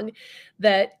long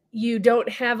that you don't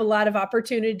have a lot of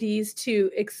opportunities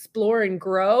to explore and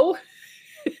grow.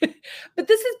 But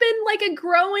this has been like a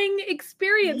growing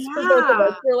experience for both of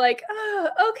us. We're like,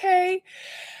 okay.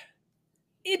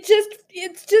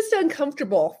 It's just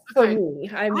uncomfortable for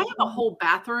me. I have a whole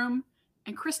bathroom,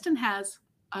 and Kristen has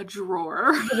a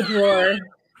drawer.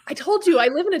 I told you I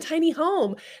live in a tiny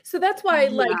home. So that's why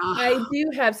I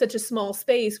do have such a small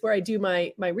space where I do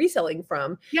my reselling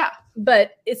from. Yeah.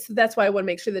 But that's why I want to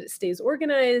make sure that it stays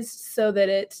organized, so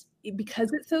that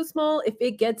because it's so small, if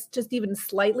it gets just even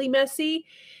slightly messy,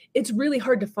 it's really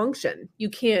hard to function. You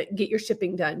can't get your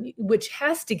shipping done, which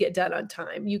has to get done on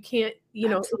time. You can't,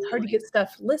 it's hard to get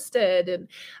stuff listed, and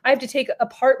I have to take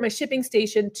apart my shipping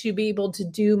station to be able to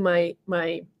do my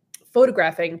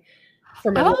photographing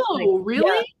for my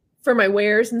really? for my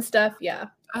wares and stuff. Yeah.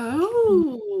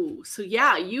 Oh, so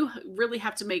yeah, you really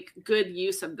have to make good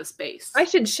use of the space. I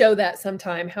should show that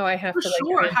sometime, how I have For to like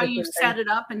sure, how transit you this set thing. it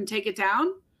up and take it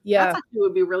down. Yeah. That's actually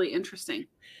would be really interesting.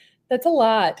 That's a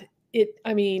lot.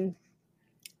 I mean,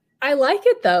 I like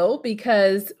it though,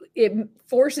 because it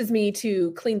forces me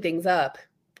to clean things up.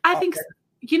 I think,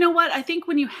 you know what? I think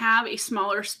when you have a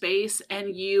smaller space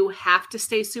and you have to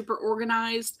stay super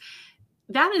organized,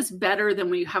 that is better than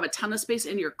when you have a ton of space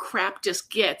and your crap just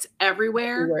gets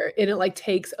everywhere. And it like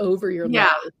takes over your Yeah,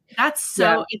 life. that's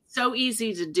so, it's so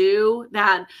easy to do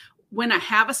that. When I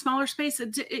have a smaller space,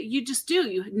 you just do.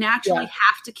 You naturally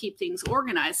have to keep things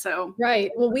organized. So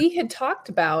right. Well, we had talked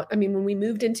about, I mean, when we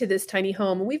moved into this tiny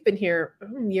home, and we've been here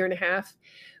a year and a half.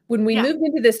 When we moved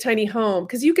into this tiny home,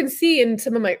 because you can see in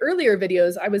some of my earlier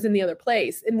videos, I was in the other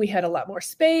place and we had a lot more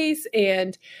space,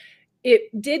 and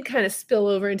it did kind of spill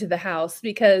over into the house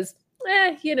because,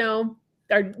 you know,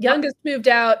 our youngest moved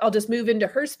out. I'll just move into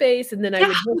her space, and then I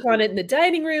would work on it in the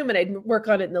dining room, and I'd work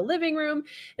on it in the living room.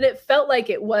 And it felt like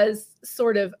it was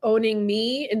sort of owning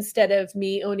me instead of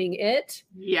me owning it.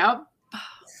 Yep.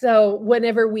 So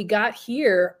whenever we got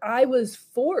here, I was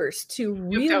forced to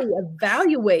really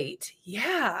evaluate,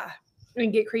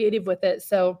 and get creative with it.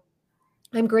 So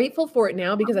I'm grateful for it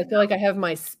now, because I feel like I have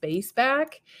my space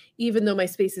back, even though my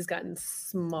space has gotten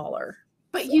smaller.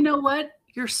 But you know what?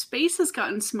 Your space has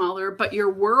gotten smaller, but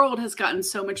your world has gotten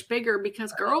so much bigger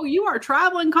because, girl, you are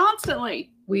traveling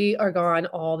constantly. We are gone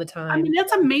all the time. I mean,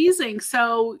 that's amazing.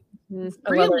 So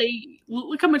really,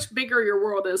 look how much bigger your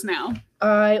world is now.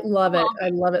 I love it. I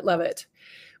love it. Love it.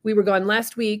 We were gone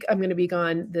last week. I'm going to be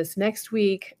gone this next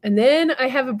week. And then I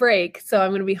have a break. So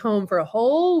I'm going to be home for a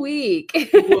whole week.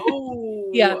 Whoa.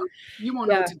 Yeah. You won't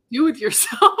know what to do with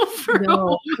yourself.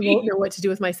 No, I won't know what to do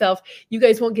with myself. You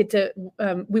guys won't get to,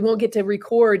 we won't get to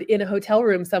record in a hotel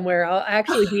room somewhere. I'll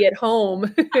actually be at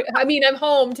home. I mean, I'm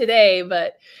home today,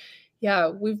 but yeah,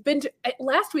 we've been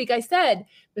last week I said,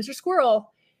 Mr.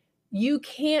 Squirrel, you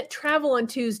can't travel on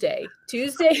Tuesday. So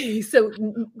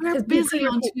we're busy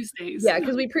on Tuesdays. Yeah,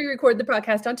 because we pre-record the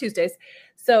podcast on Tuesdays.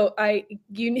 So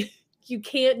you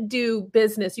can't do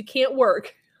business. You can't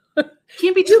work.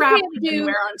 Can't be traveling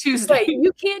anywhere on Tuesday. Right,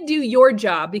 you can't do your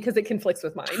job because it conflicts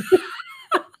with mine.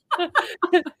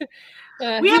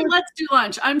 We have Let's Do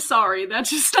Lunch. I'm sorry. That's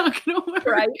just not going to work.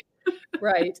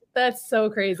 Right. That's so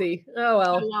crazy. Oh,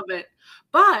 well. I love it.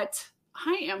 But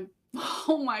I am,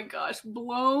 oh my gosh,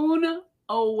 blown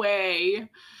away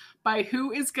by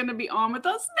who is going to be on with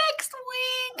us next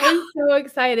week. I'm so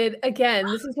excited. Again,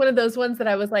 this is one of those ones that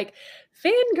I was like,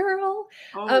 fangirl.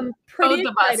 Both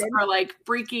of us are like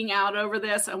freaking out over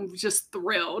this. I'm just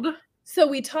thrilled. So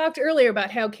we talked earlier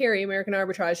about how Carrie, American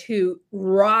Arbitrage, who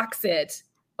rocks it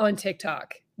on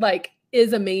TikTok, like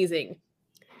is amazing.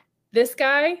 This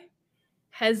guy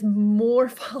has more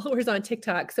followers on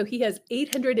TikTok. So he has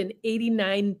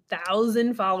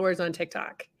 889,000 followers on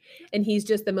TikTok. And he's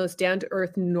just the most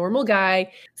down-to-earth, normal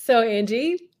guy. So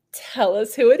Angie, tell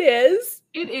us who it is.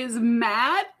 It is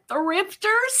Matt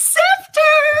Thrifter Sifter.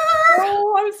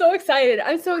 Oh, I'm so excited.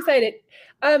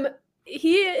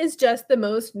 He is just the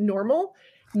most normal,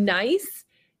 nice,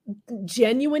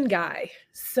 genuine guy.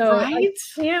 So I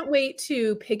can't wait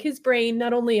to pick his brain,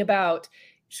 not only about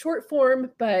short form,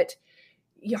 but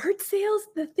yard sales,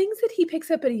 the things that he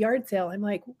picks up at a yard sale. I'm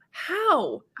like,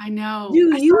 how? I know.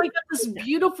 I got this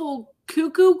beautiful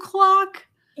cuckoo clock.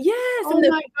 Yes. Oh, and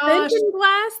the bending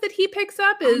glass that he picks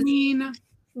up is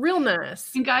real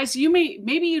nice. And guys,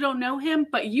 maybe you don't know him,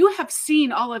 but you have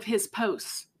seen all of his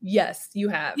posts. Yes, you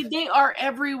have. They are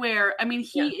everywhere. I mean,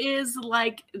 he is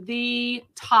like the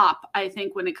top, I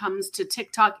think, when it comes to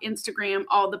TikTok, Instagram,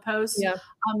 all the posts. Yeah.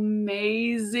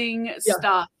 Amazing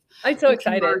stuff. I'm so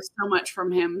excited. Learned so much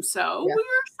from him. So we are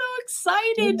so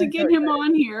excited to get him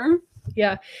on here.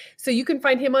 Yeah. So you can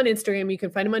find him on Instagram. You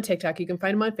can find him on TikTok. You can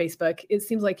find him on Facebook. It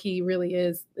seems like he really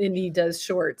is. And he does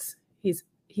shorts. He's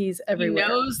everywhere. He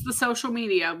knows the social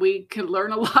media. We could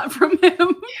learn a lot from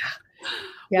him.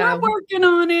 Yeah. We're working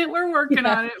on it. But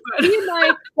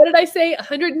what did I say?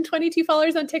 122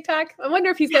 followers on TikTok. I wonder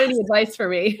if he's got any advice for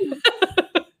me.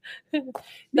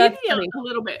 Maybe a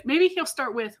little bit. Maybe he'll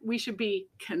start with, we should be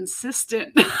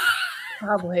consistent.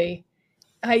 Probably.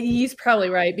 He's probably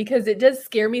right, because it does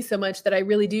scare me so much that I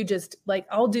really do just like,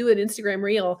 I'll do an Instagram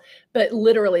reel, but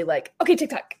literally like, okay,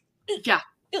 TikTok. Yeah.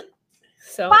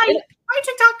 So bye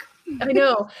TikTok. I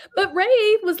know. But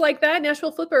Ray was like that,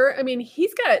 Nashville Flipper. I mean,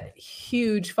 he's got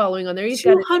huge following on there. He's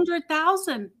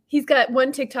 200,000. He's got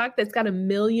one TikTok that's got 1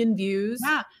 million views.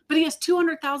 Yeah, but he has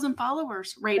 200,000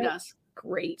 followers. Ray does.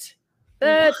 Great.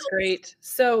 That's great.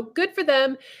 So good for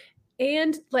them.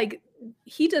 And like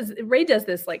Ray does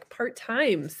this like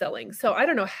part-time selling. So I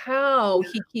don't know how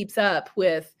he keeps up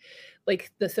with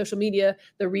like the social media,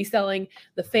 the reselling,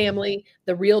 the family,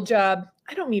 the real job.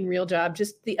 I don't mean real job,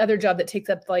 just the other job that takes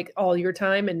up like all your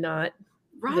time and not.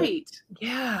 Right.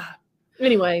 Yeah.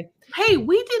 Anyway. Hey,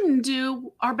 we didn't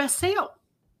do our best sale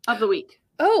of the week.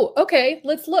 Oh, okay.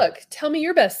 Let's look. Tell me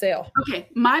your best sale. Okay.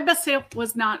 My best sale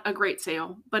was not a great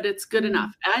sale, but it's good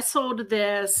enough. I sold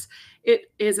this.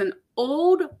 It is an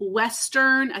old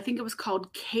Western, I think it was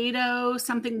called Cato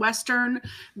something Western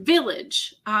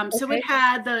village. So it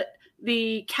had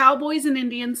the cowboys and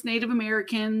Indians, Native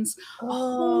Americans, a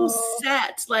whole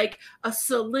set, like a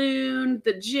saloon,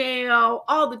 the jail,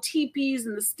 all the teepees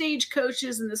and the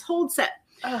stagecoaches and this whole set.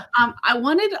 I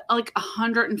wanted like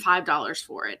 $105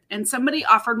 for it, and somebody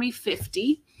offered me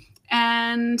 $50,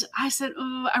 and I said,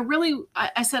 "Oh, I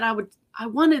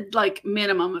wanted like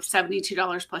minimum of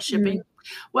 $72 plus shipping."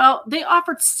 Well, they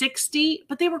offered $60,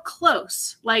 but they were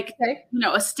close, like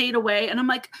a state away, and I'm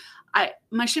like,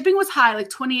 my shipping was high, like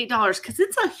 $28, because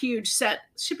it's a huge set.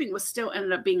 Shipping was still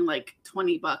ended up being like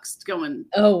 $20 going.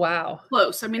 Oh wow,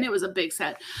 close. I mean, it was a big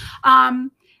set.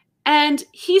 And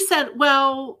he said,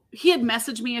 well, he had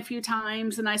messaged me a few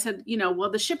times, and I said, well,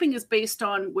 the shipping is based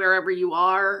on wherever you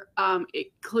are.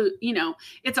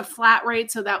 It's a flat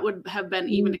rate, so that would have been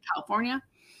even to California.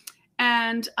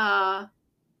 And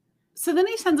so then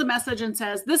he sends a message and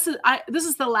says, this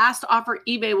is the last offer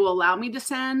eBay will allow me to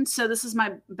send. So this is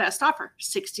my best offer,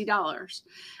 $60.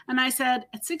 And I said,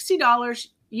 at $60,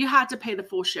 you have to pay the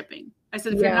full shipping. I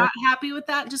said, if you're not happy with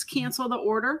that, just cancel the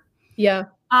order. Yeah.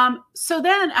 So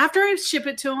then after I ship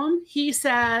it to him, he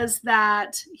says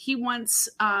that he wants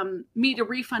me to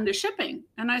refund his shipping.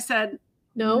 And I said,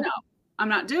 no, I'm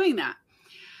not doing that.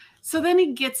 So then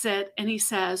he gets it and he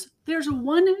says, there's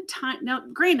one time. Now,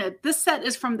 granted, this set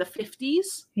is from the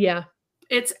 50s. Yeah.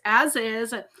 It's as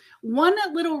is. One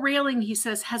little railing, he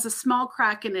says, has a small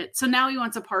crack in it. So now he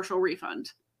wants a partial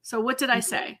refund. So what did I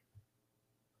say?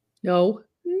 No.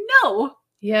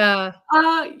 Yeah.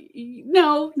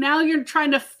 No, now you're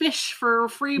trying to fish for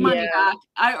free money back.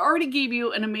 I already gave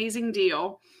you an amazing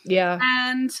deal. Yeah.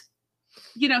 And,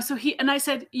 so I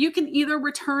said, you can either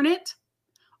return it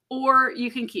or you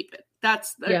can keep it.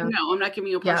 No, I'm not giving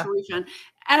you a partial refund.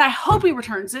 And I hope he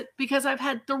returns it, because I've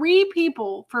had 3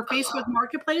 people for Facebook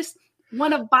Marketplace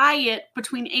want to buy it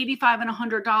between $85 and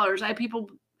 $100. I had people.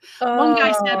 One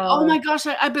guy said, oh my gosh,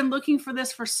 I've been looking for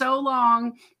this for so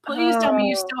long. Please tell me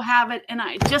you still have it. And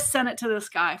I just sent it to this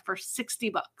guy for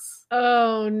 $60.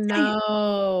 Oh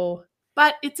no.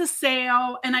 But it's a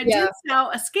sale. And I did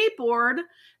sell a skateboard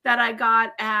that I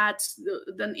got at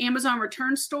the Amazon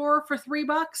return store for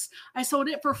 $3. I sold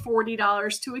it for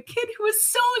 $40 to a kid who was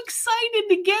so excited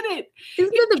to get it.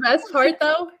 Isn't that the best part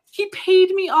though? He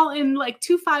paid me all in like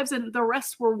 2 5s and the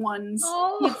rest were 1s.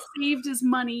 He had saved his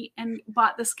money and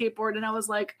bought the skateboard. And I was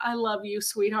like, I love you,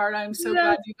 sweetheart. I'm so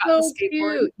glad you got the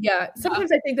skateboard. Cute. Yeah.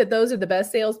 Sometimes I think that those are the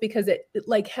best sales because it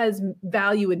like has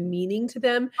value and meaning to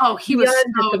them. Oh, he was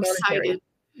so excited.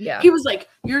 Yeah. He was like,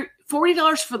 you're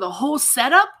 $40 for the whole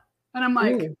setup? And I'm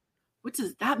like, what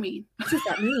does that mean? What does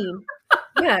that mean?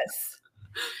 Yes.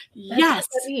 Yes.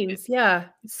 That means, yeah.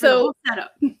 So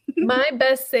my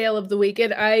best sale of the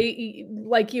weekend, I,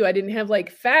 like you, I didn't have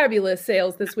like fabulous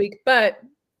sales this week, but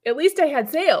at least I had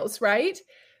sales, right?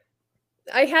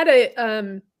 I had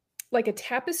a, like a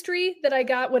tapestry that I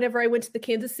got whenever I went to the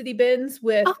Kansas City bins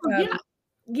with,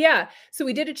 so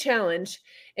we did a challenge.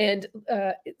 And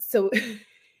so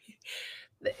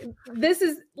this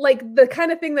is like the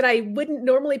kind of thing that I wouldn't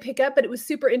normally pick up, but it was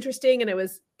super interesting. And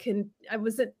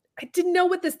I didn't know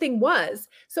what this thing was.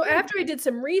 So after I did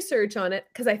some research on it,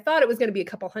 because I thought it was going to be a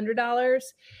couple $100,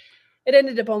 it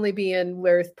ended up only being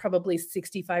worth probably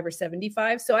 $65 or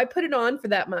 $75. So I put it on for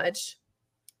that much.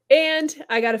 And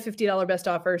I got a $50 best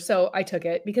offer. So I took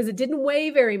it because it didn't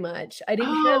weigh very much. I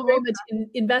didn't have very much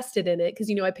invested in it because,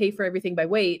 I pay for everything by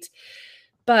weight.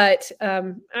 But I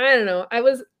don't know. I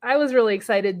was really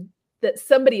excited that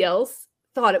somebody else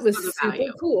thought it was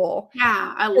super cool.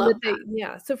 Yeah, I love that.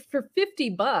 Yeah. So for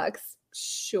 $50,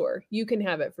 sure, you can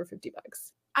have it for $50.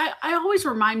 I always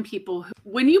remind people,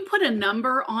 when you put a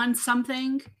number on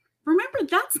something, remember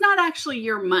that's not actually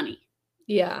your money.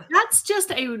 Yeah. That's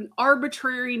just an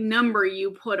arbitrary number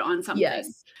you put on something.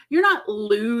 Yes. You're not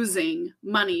losing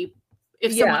money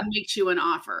if someone makes you an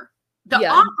offer. The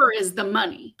offer is the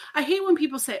money. I hate when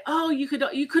people say, "Oh, you could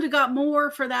have got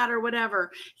more for that or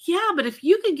whatever." Yeah, but if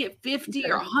you could get $50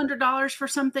 or $100 for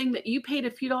something that you paid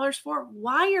a few dollars for,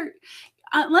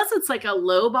 unless it's like a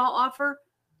lowball offer,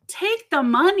 take the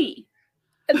money.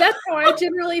 That's how I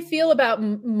generally feel about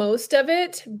most of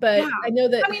it. But Yeah. I know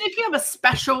that. I mean, if you have a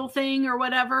special thing or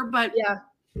whatever, but Yeah.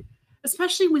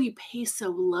 especially when you pay so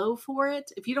low for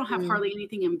it, if you don't have hardly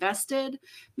anything invested,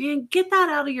 man, get that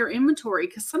out of your inventory.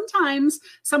 Because sometimes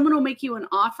someone will make you an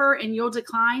offer and you'll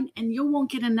decline and you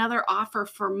won't get another offer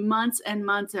for months and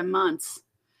months and months.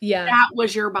 Yeah. That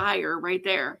was your buyer right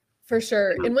there. For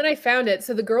sure. Yeah. And when I found it,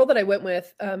 so the girl that I went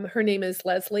with, her name is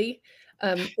Leslie.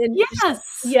 And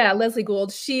Yes. yeah, Leslie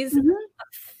Gould. She's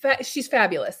she's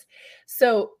fabulous.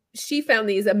 So she found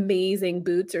these amazing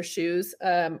boots or shoes.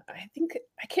 I think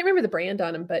I can't remember the brand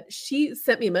on them, but she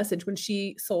sent me a message when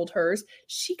she sold hers.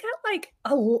 She got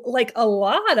like a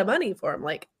lot of money for them,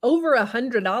 like over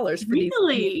 $100 for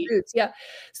these boots. Yeah.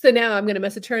 So now I'm gonna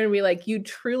message her and be like, you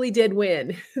truly did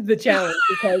win the challenge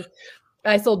because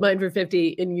I sold mine for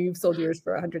 50 and you sold yours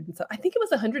for 100 and so I think it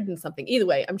was 100 and something. Either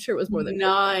way, I'm sure it was more than 50.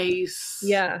 Nice.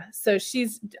 Yeah. So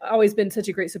she's always been such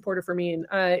a great supporter for me. And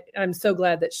I'm so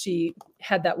glad that she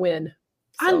had that win.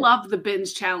 So. I love the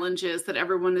binge challenges that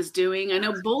everyone is doing. I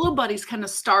know Bolo Buddies kind of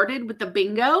started with the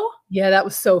bingo. Yeah, that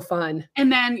was so fun.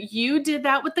 And then you did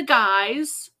that with the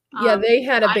guys. Yeah, they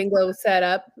had a bingo set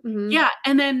up. Yeah.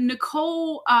 And then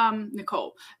Noelle,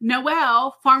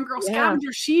 Farm Girl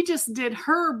Scavenger, she just did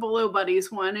her Bolo Buddies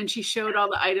one and she showed all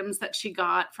the items that she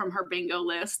got from her bingo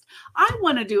list. I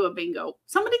want to do a bingo.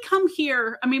 Somebody come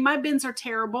here. I mean, my bins are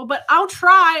terrible, but I'll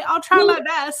try my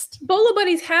best. Bolo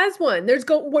Buddies has one. There's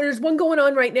one going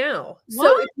on right now. What?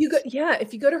 So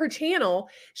if you go to her channel,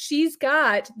 she's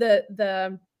got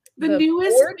the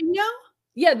newest board. bingo.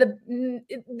 Yeah,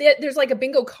 there's like a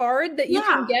bingo card that you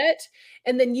can get,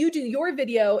 and then you do your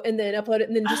video and then upload it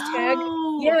and then just tag.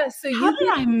 Yeah, so how did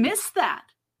I miss that?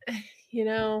 You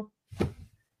know,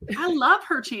 I love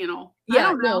her channel. Yeah,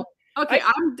 I don't know. Okay,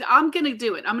 I'm gonna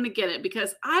do it. I'm gonna get it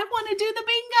because I want to do the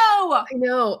bingo. I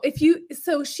know.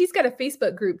 So she's got a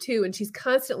Facebook group too, and she's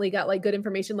constantly got like good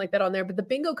information like that on there. But the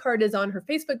bingo card is on her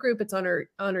Facebook group. It's on her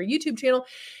YouTube channel,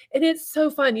 and it's so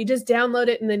fun. You just download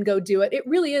it and then go do it. It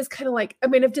really is kind of like, I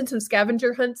mean, I've done some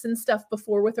scavenger hunts and stuff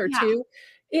before with her too.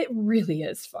 It really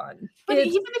is fun. But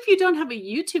even if you don't have a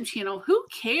YouTube channel, who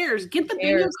cares? Get the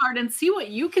bingo card and see what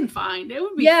you can find. It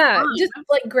would be fun. Just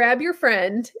like grab your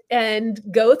friend and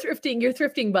go thrifting, your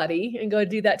thrifting buddy, and go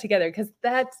do that together because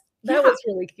that was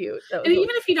really cute. And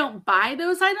even if you don't buy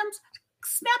those items,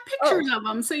 snap pictures of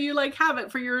them so you like have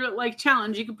it for your like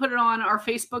challenge. You can put it on our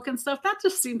Facebook and stuff. That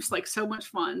just seems like so much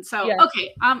fun. So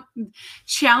okay,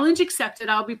 challenge accepted.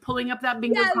 I'll be pulling up that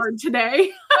bingo card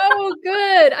today. Oh,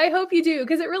 good. I hope you do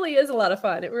because it really is a lot of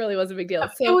fun. It really was a big deal.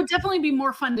 So it would definitely be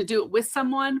more fun to do it with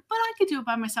someone, but I could do it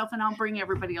by myself and I'll bring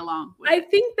everybody along. I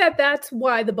think that's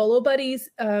why the Bolo Buddies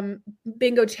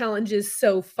bingo challenge is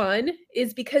so fun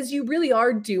is because you really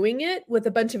are doing it with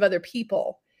a bunch of other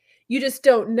people. You just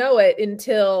don't know it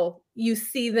until you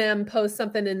see them post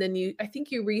something. And then I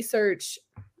think you research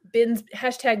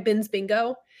hashtag bins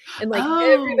bingo and like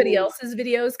everybody else's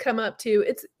videos come up too.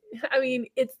 It's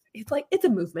like, it's a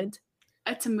movement.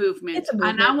 It's a movement.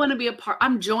 And I want to be a part.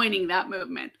 I'm joining that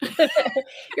movement.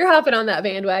 You're hopping on that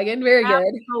bandwagon. Very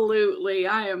good. Absolutely.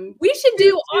 I am. We should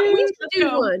do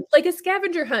one, like a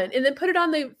scavenger hunt and then put it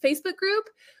on the Facebook group.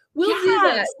 We'll do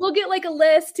that. We'll get like a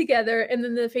list together and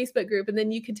then the Facebook group, and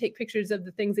then you can take pictures of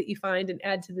the things that you find and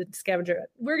add to the scavenger.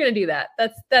 We're going to do that.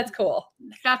 That's cool.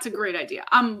 That's a great idea.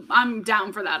 I'm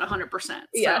down for that 100%.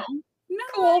 Yeah. So, nice.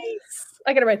 Cool.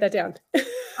 I got to write that down.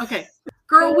 Okay.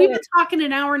 Girl, we've been talking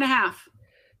an hour and a half.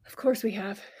 Of course we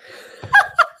have.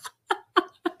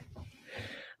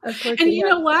 And you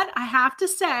know what? I have to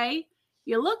say,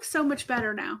 you look so much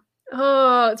better now.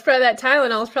 Oh, it's probably that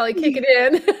Tylenol's probably kicking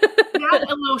in. Add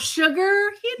a little sugar,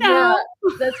 you know.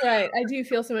 Yeah, that's right. I do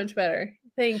feel so much better.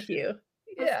 Thank you.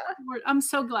 Yeah. I'm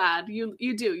so glad you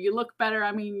do. You look better.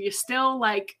 I mean, you still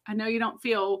like, I know you don't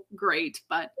feel great,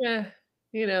 but yeah,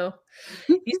 you know,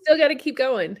 you still got to keep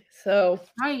going. So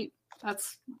right.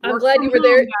 I'm glad you were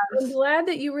there. I'm glad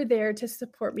that you were there to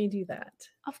support me do that.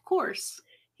 Of course.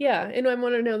 Yeah. And I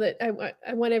want to know that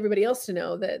I want everybody else to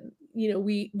know that, you know,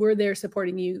 we're there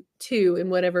supporting you too in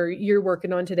whatever you're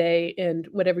working on today and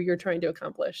whatever you're trying to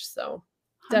accomplish. So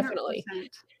 100%. Definitely.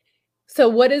 So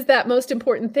what is that most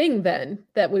important thing then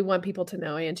that we want people to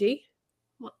know, Angie?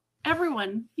 Well,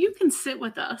 everyone, you can sit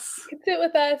with us. You can sit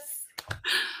with us.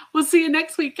 We'll see you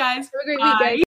next week, guys. Have a great week, guys.